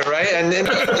start somewhere, right? And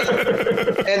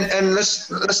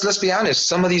let's be honest.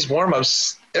 Some of these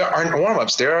warm-ups aren't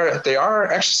warm-ups. They are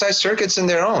exercise circuits in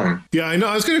their own. Yeah, I know.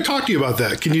 I was going to talk to you about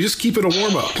that. Can you just keep it a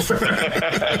warm-up?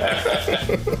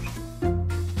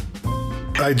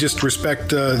 I just respect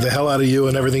the hell out of you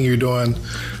and everything you're doing.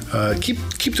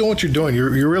 Keep doing what you're doing.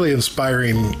 You're really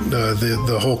inspiring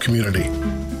the whole community.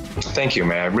 Thank you,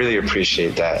 man. I really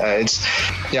appreciate that. I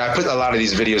put a lot of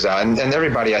these videos out, and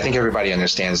everybody, I think everybody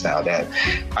understands now that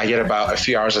I get about a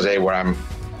few hours a day where I'm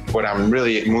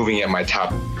really moving at my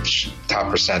top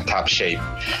percent, top shape,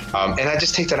 and I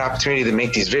just take that opportunity to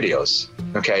make these videos.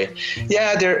 Okay,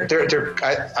 yeah,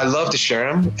 I love to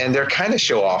share them, and they're kind of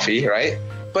show offy, right?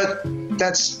 But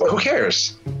who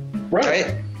cares,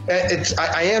 right?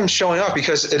 I am showing off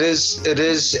because it is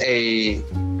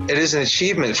an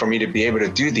achievement for me to be able to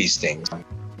do these things. I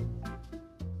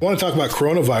want to talk about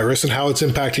coronavirus and how it's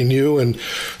impacting you and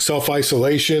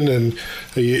self-isolation, and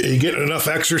you getting enough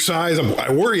exercise. I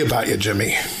worry about you,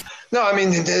 Jimmy. No, I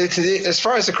mean, as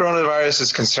far as the coronavirus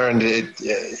is concerned,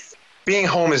 being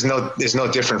home is no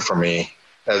different for me,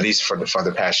 at least for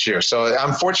the past year. So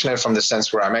I'm fortunate from the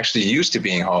sense where I'm actually used to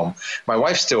being home. My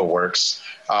wife still works,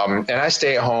 and I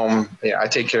stay at home. I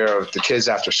take care of the kids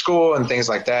after school and things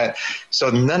like that. So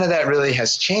none of that really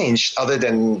has changed, other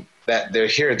than that they're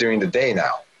here during the day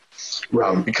now.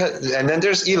 Right. And then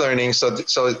there's e-learning. So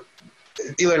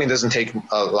e-learning doesn't take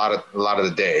a lot of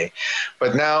the day,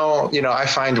 but now I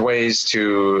find ways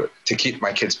to keep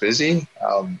my kids busy.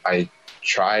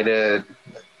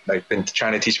 I've been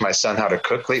trying to teach my son how to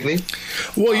cook lately.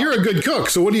 Well, you're a good cook.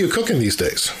 So what are you cooking these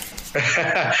days?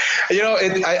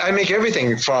 I make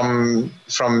everything from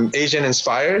Asian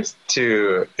inspired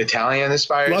to Italian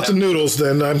inspired. Lots of noodles.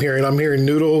 Then I'm hearing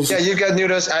noodles. Yeah, you've got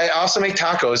noodles. I also make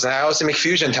tacos, and I also make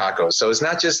fusion tacos. So it's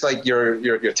not just like your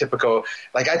typical.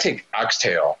 Like I take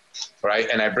oxtail, right,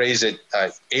 and I braise it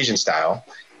Asian style.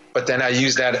 But then I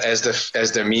use that as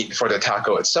the meat for the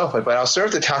taco itself. But I'll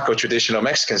serve the taco traditional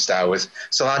Mexican style with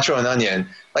cilantro and onion,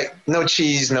 like no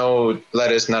cheese, no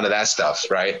lettuce, none of that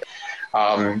stuff, right?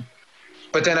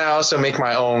 But then I also make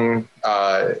my own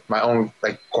like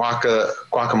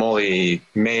guacamole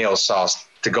mayo sauce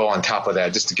to go on top of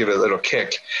that, just to give it a little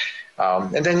kick.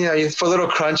 And then for a little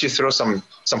crunch, you throw some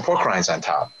pork rinds on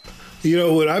top.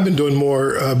 What I've been doing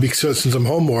more, because since I'm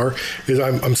home more, is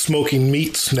I'm smoking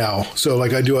meats now. So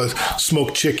like I do a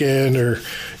smoked chicken, or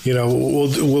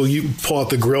we'll you pull out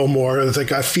the grill more. It's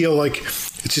like I feel like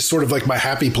it's just sort of like my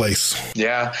happy place.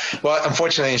 Yeah. Well,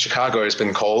 unfortunately in Chicago it's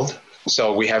been cold,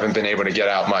 so we haven't been able to get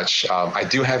out much. I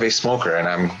do have a smoker, and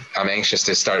I'm anxious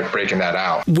to start breaking that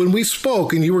out. When we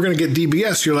spoke and you were going to get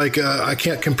DBS, you're like, I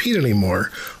can't compete anymore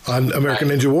on American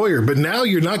Ninja Warrior. But now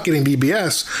you're not getting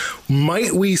DBS.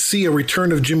 Might we see a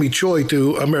return of Jimmy Choi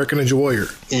to American Ninja Warrior?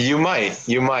 You might.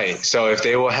 So if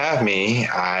they will have me,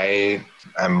 I'm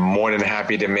more than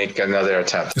happy to make another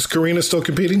attempt. Is Karina still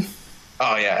competing?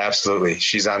 Oh yeah, absolutely.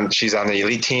 She's on the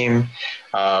elite team.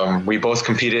 We both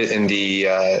competed in the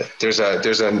there's a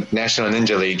National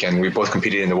Ninja League, and we both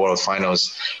competed in the World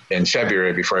Finals in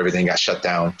February before everything got shut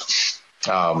down.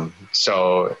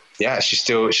 So yeah, she's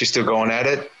still going at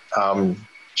it.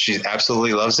 She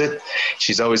absolutely loves it.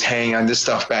 She's always hanging on this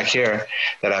stuff back here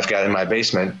that I've got in my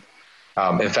basement.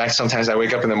 In fact, sometimes I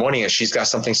wake up in the morning and she's got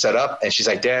something set up, and she's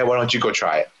like, "Dad, why don't you go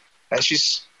try it?" And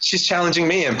she's challenging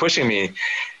me and pushing me.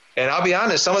 And I'll be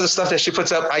honest, some of the stuff that she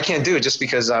puts up, I can't do just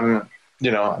because I'm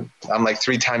like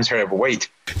 3 times her weight.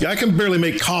 Yeah, I can barely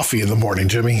make coffee in the morning,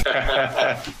 Jimmy.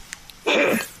 That's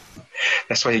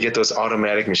why you get those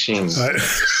automatic machines.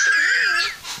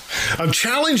 I'm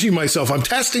challenging myself. I'm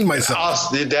testing myself.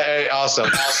 Awesome.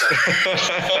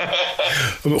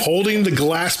 I'm holding the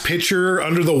glass pitcher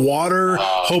under the water,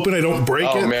 hoping I don't break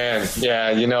it. Oh man,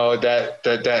 yeah.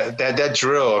 That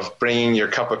drill of bringing your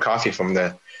cup of coffee from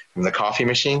the coffee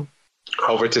machine.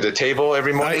 over to the table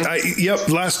every morning?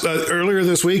 Earlier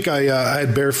this week, I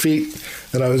had bare feet,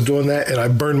 and I was doing that, and I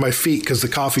burned my feet because the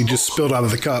coffee just spilled out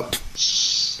of the cup.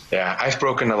 Yeah, I've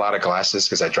broken a lot of glasses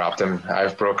because I dropped them.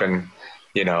 I've broken,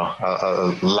 I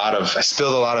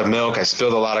spilled a lot of milk. I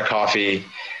spilled a lot of coffee,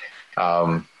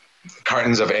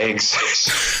 cartons of eggs.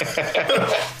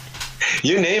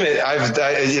 You name it. I've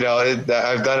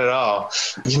done it all.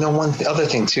 One other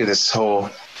thing too, this whole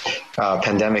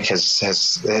pandemic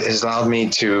has allowed me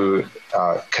to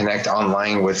connect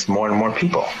online with more and more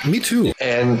people. Me too.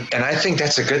 And I think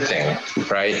that's a good thing,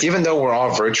 right? Even though we're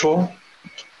all virtual,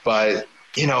 but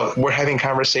we're having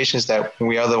conversations that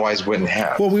we otherwise wouldn't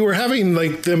have. Well, we were having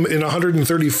like them in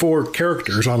 134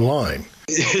 characters online.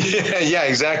 Yeah,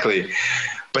 exactly.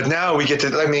 But now we get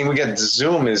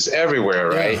Zoom is everywhere,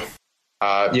 right?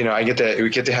 Yeah. We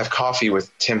get to have coffee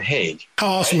with Tim Hague. How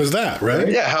awesome is that, right?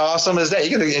 Yeah, how awesome is that?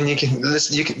 You can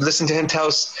listen to him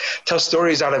tell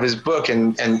stories out of his book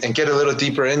and get a little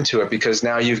deeper into it, because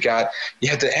now you have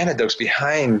the anecdotes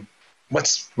behind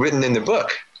what's written in the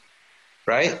book,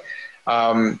 right?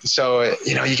 So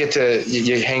you get to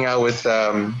you hang out with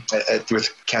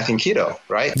Kathleen Keto,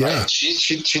 right? Yeah.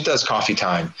 She does coffee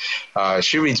time.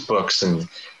 She reads books and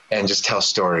just tells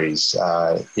stories.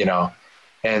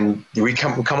 And we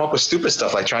come up with stupid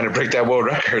stuff like trying to break that world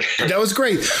record. That was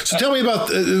great. So tell me about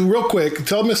real quick.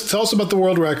 Tell us about the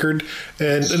world record.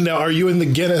 And now, are you in the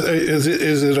Guinness?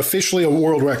 Is it officially a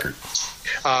world record?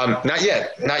 Not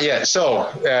yet.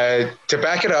 So to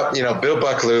back it up, Bill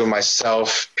Bucklew,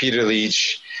 myself, Peter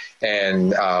Leach,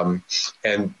 and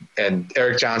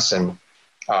Eric Johnson,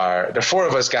 the four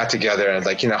of us got together and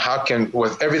how can,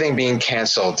 with everything being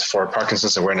canceled for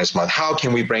Parkinson's Awareness Month, how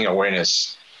can we bring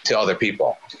awareness to other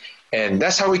people? And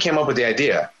that's how we came up with the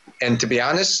idea. And to be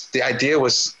honest, the idea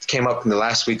came up in the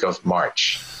last week of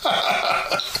March.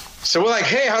 So we're like,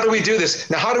 hey, how do we do this?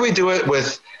 Now, how do we do it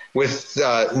with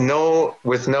no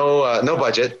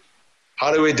budget?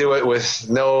 How do we do it with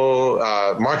no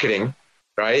marketing,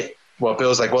 right? Well,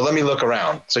 Bill's like, well, let me look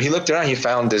around. So he looked around, he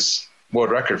found this world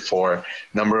record for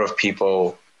number of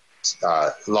people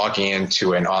logging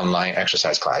into an online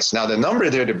exercise class. Now, the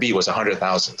number there to beat was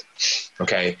 100,000.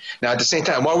 Okay. Now, at the same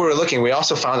time, while we were looking, we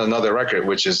also found another record,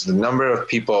 which is the number of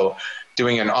people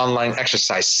doing an online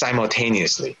exercise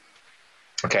simultaneously.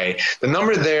 Okay. The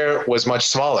number there was much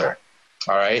smaller.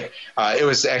 All right. It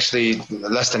was actually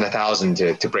less than 1,000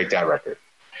 to break that record.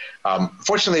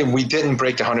 Fortunately, we didn't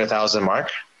break the 100,000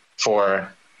 mark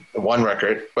for one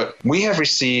record, but we have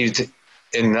received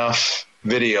enough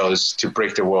videos to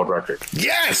break the world record.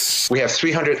 Yes. We have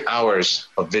 300 hours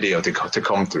of video to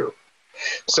comb through.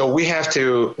 So we have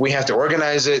to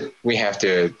organize it. We have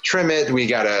to trim it. We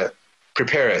got to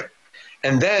prepare it.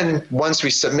 And then once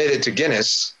we submit it to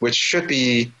Guinness, which should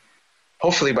be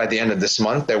hopefully by the end of this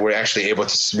month that we're actually able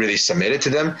to really submit it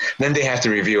to them, then they have to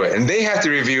review it. And they have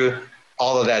to review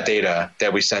all of that data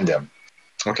that we send them.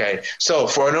 Okay, so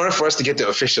in order for us to get the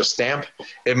official stamp,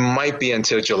 it might be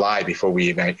until July before we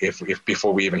even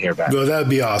hear back. Well, that'd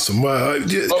be awesome.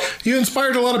 You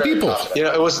inspired a lot of people.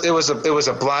 It was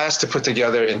a blast to put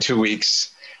together in 2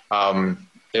 weeks.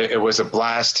 It was a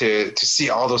blast to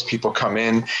see all those people come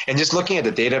in, and just looking at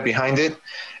the data behind it,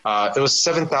 it was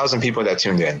 7,000 people that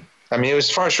tuned in. I mean, it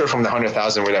was far short from the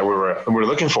 100,000 that we were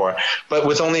looking for, but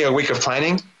with only a week of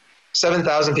planning,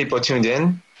 7,000 people tuned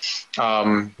in.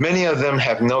 Many of them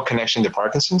have no connection to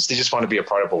Parkinson's. They just want to be a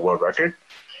part of a world record.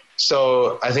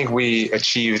 So I think we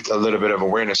achieved a little bit of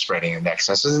awareness spreading in that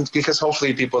sense, because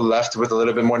hopefully people left with a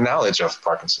little bit more knowledge of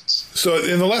Parkinson's. So,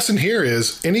 and the lesson here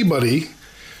is anybody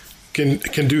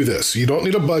can do this. You don't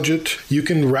need a budget. You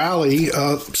can rally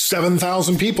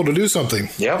 7,000 people to do something.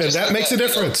 Yep. And that makes a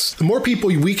difference. The more people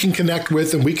we can connect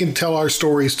with and we can tell our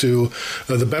stories to,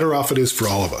 the better off it is for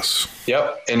all of us.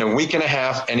 Yep. In a week and a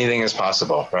half, anything is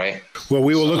possible, right? Well,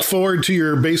 we will look forward to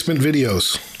your basement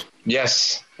videos.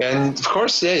 Yes. And of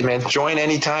course, yeah, man, join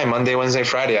anytime, Monday, Wednesday,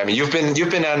 Friday. I mean, you've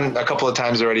been on a couple of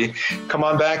times already. Come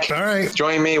on back. All right.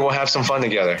 Join me. We'll have some fun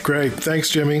together. Great. Thanks,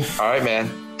 Jimmy. All right,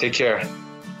 man. Take care.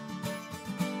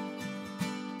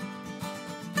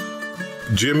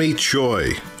 Jimmy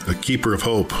Choi, a keeper of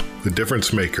hope, a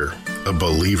difference maker, a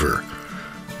believer.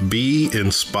 Be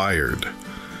inspired.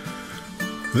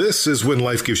 This is When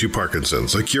Life Gives You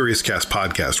Parkinson's, a Curious Cast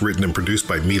podcast written and produced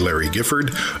by me, Larry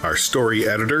Gifford. Our story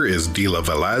editor is Dila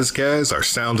Velazquez. Our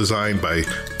sound designed by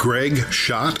Greg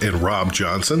Schott and Rob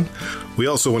Johnson. We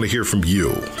also want to hear from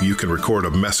you. You can record a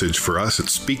message for us at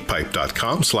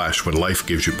speakpipe.com/When Life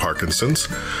Gives You Parkinson's.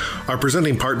 Our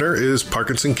presenting partner is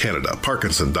Parkinson Canada,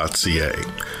 parkinson.ca.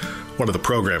 One of the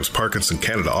programs Parkinson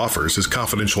Canada offers is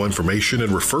confidential information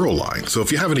and referral line, so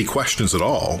if you have any questions at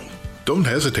all, don't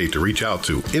hesitate to reach out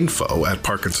to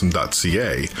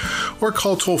info@parkinson.ca or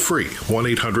call toll-free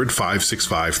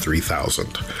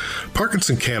 1-800-565-3000.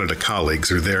 Parkinson Canada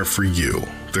colleagues are there for you.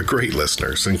 They're great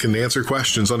listeners and can answer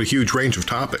questions on a huge range of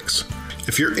topics.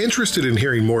 If you're interested in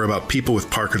hearing more about people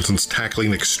with Parkinson's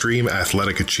tackling extreme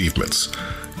athletic achievements,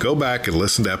 go back and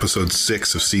listen to episode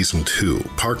 6 of season 2,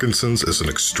 Parkinson's is an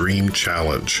Extreme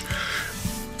Challenge.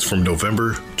 It's from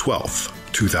November 12th,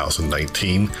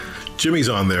 2019. Jimmy's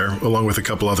on there, along with a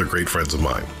couple other great friends of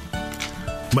mine.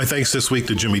 My thanks this week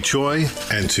to Jimmy Choi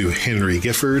and to Henry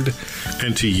Gifford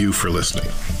and to you for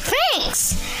listening.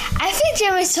 Thanks! I think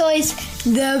Jimmy Choi's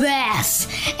the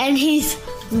best, and he's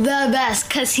the best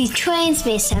because he trains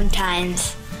me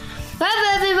sometimes.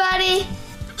 Bye, everybody!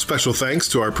 Special thanks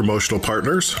to our promotional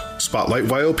partners, Spotlight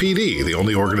YOPD, the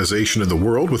only organization in the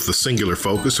world with the singular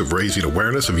focus of raising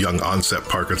awareness of young onset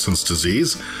Parkinson's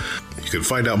disease. You can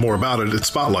find out more about it at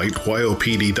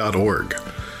spotlightyopd.org.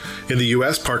 In the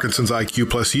U.S., Parkinson's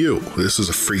IQ Plus U. This is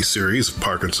a free series of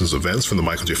Parkinson's events from the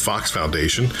Michael J. Fox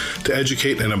Foundation to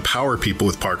educate and empower people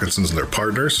with Parkinson's and their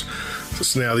partners.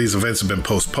 So now these events have been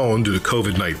postponed due to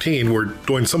COVID-19. We're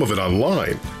doing some of it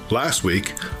online. Last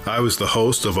week, I was the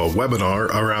host of a webinar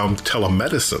around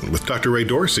telemedicine with Dr. Ray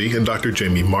Dorsey and Dr.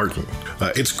 Jamie Martin.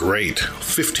 It's great.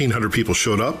 1,500 people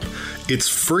showed up. It's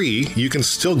free. You can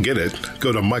still get it.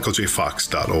 Go to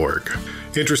michaeljfox.org.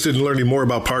 Interested in learning more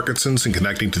about Parkinson's and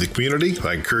connecting to the community?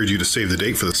 I encourage you to save the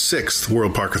date for the 6th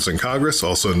World Parkinson Congress,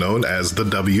 also known as the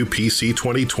WPC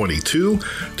 2022,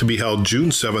 to be held June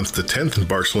 7th to 10th in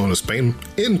Barcelona, Spain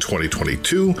in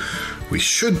 2022. We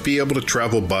should be able to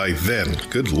travel by then.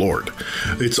 Good Lord.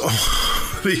 It's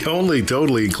the only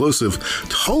totally inclusive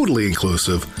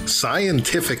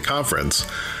scientific conference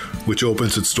which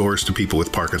opens its doors to people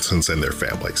with Parkinson's and their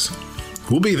families.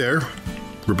 We'll be there,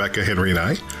 Rebecca, Henry, and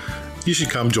I. You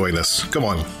should come join us. Come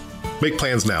on. Make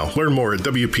plans now. Learn more at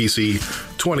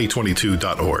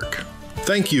WPC2022.org.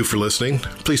 Thank you for listening.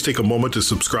 Please take a moment to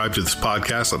subscribe to this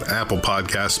podcast on Apple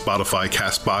Podcasts, Spotify,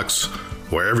 CastBox,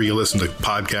 wherever you listen to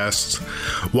podcasts.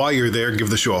 While you're there, give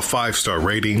the show a 5-star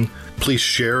rating. Please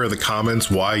share in the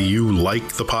comments why you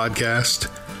like the podcast.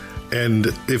 And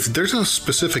if there's a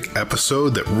specific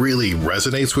episode that really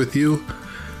resonates with you,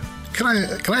 can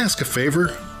I ask a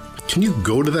favor? Can you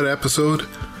go to that episode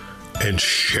and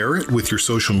share it with your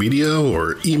social media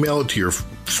or email it to your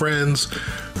friends?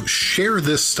 Share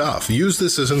this stuff. Use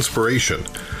this as inspiration.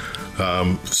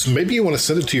 So maybe you want to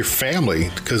send it to your family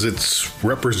because it's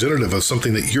representative of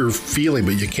something that you're feeling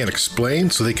but you can't explain,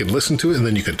 so they can listen to it and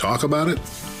then you can talk about it.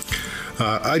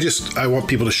 I want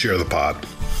people to share the pod.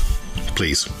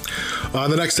 Please. On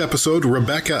the next episode,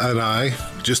 Rebecca and I,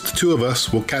 just the two of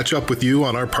us, will catch up with you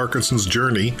on our Parkinson's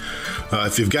journey.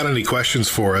 If you've got any questions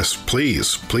for us,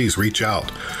 please reach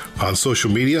out. On social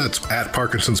media, it's at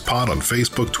Parkinson's Pod on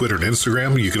Facebook, Twitter, and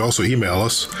Instagram. You can also email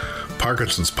us,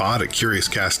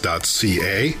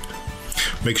 parkinsonspod@curiouscast.ca.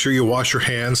 Make sure you wash your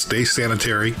hands, stay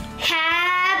sanitary.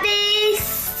 Happy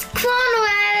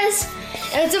coronavirus!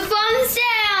 It's a fun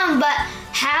sound, but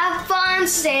have fun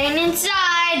staying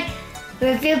inside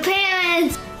with your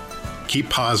parents. Keep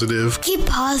positive. Keep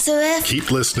positive.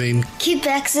 Keep listening. Keep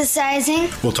exercising.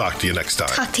 We'll talk to you next time.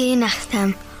 Talk to you next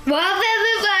time. Love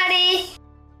everybody.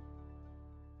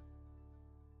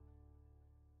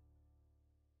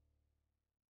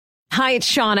 Hi,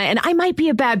 it's Shauna, and I might be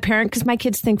a bad parent because my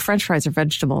kids think French fries are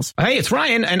vegetables. Hey, it's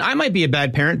Ryan, and I might be a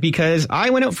bad parent because I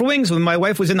went out for wings when my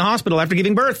wife was in the hospital after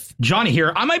giving birth. Johnny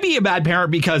here. I might be a bad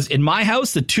parent because in my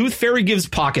house, the tooth fairy gives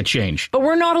pocket change. But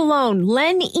we're not alone.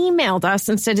 Len emailed us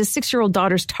and said his 6-year-old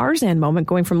daughter's Tarzan moment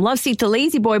going from love seat to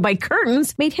lazy boy by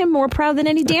curtains made him more proud than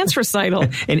any dance recital.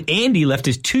 And Andy left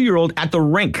his 2-year-old at the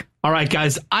rink. All right,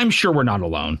 guys, I'm sure we're not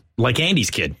alone. Like Andy's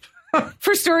kid.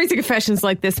 For stories and confessions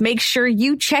like this, make sure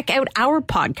you check out our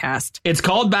podcast. It's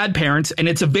called Bad Parents, and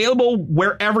it's available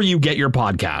wherever you get your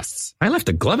podcasts. I left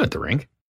a glove at the rink.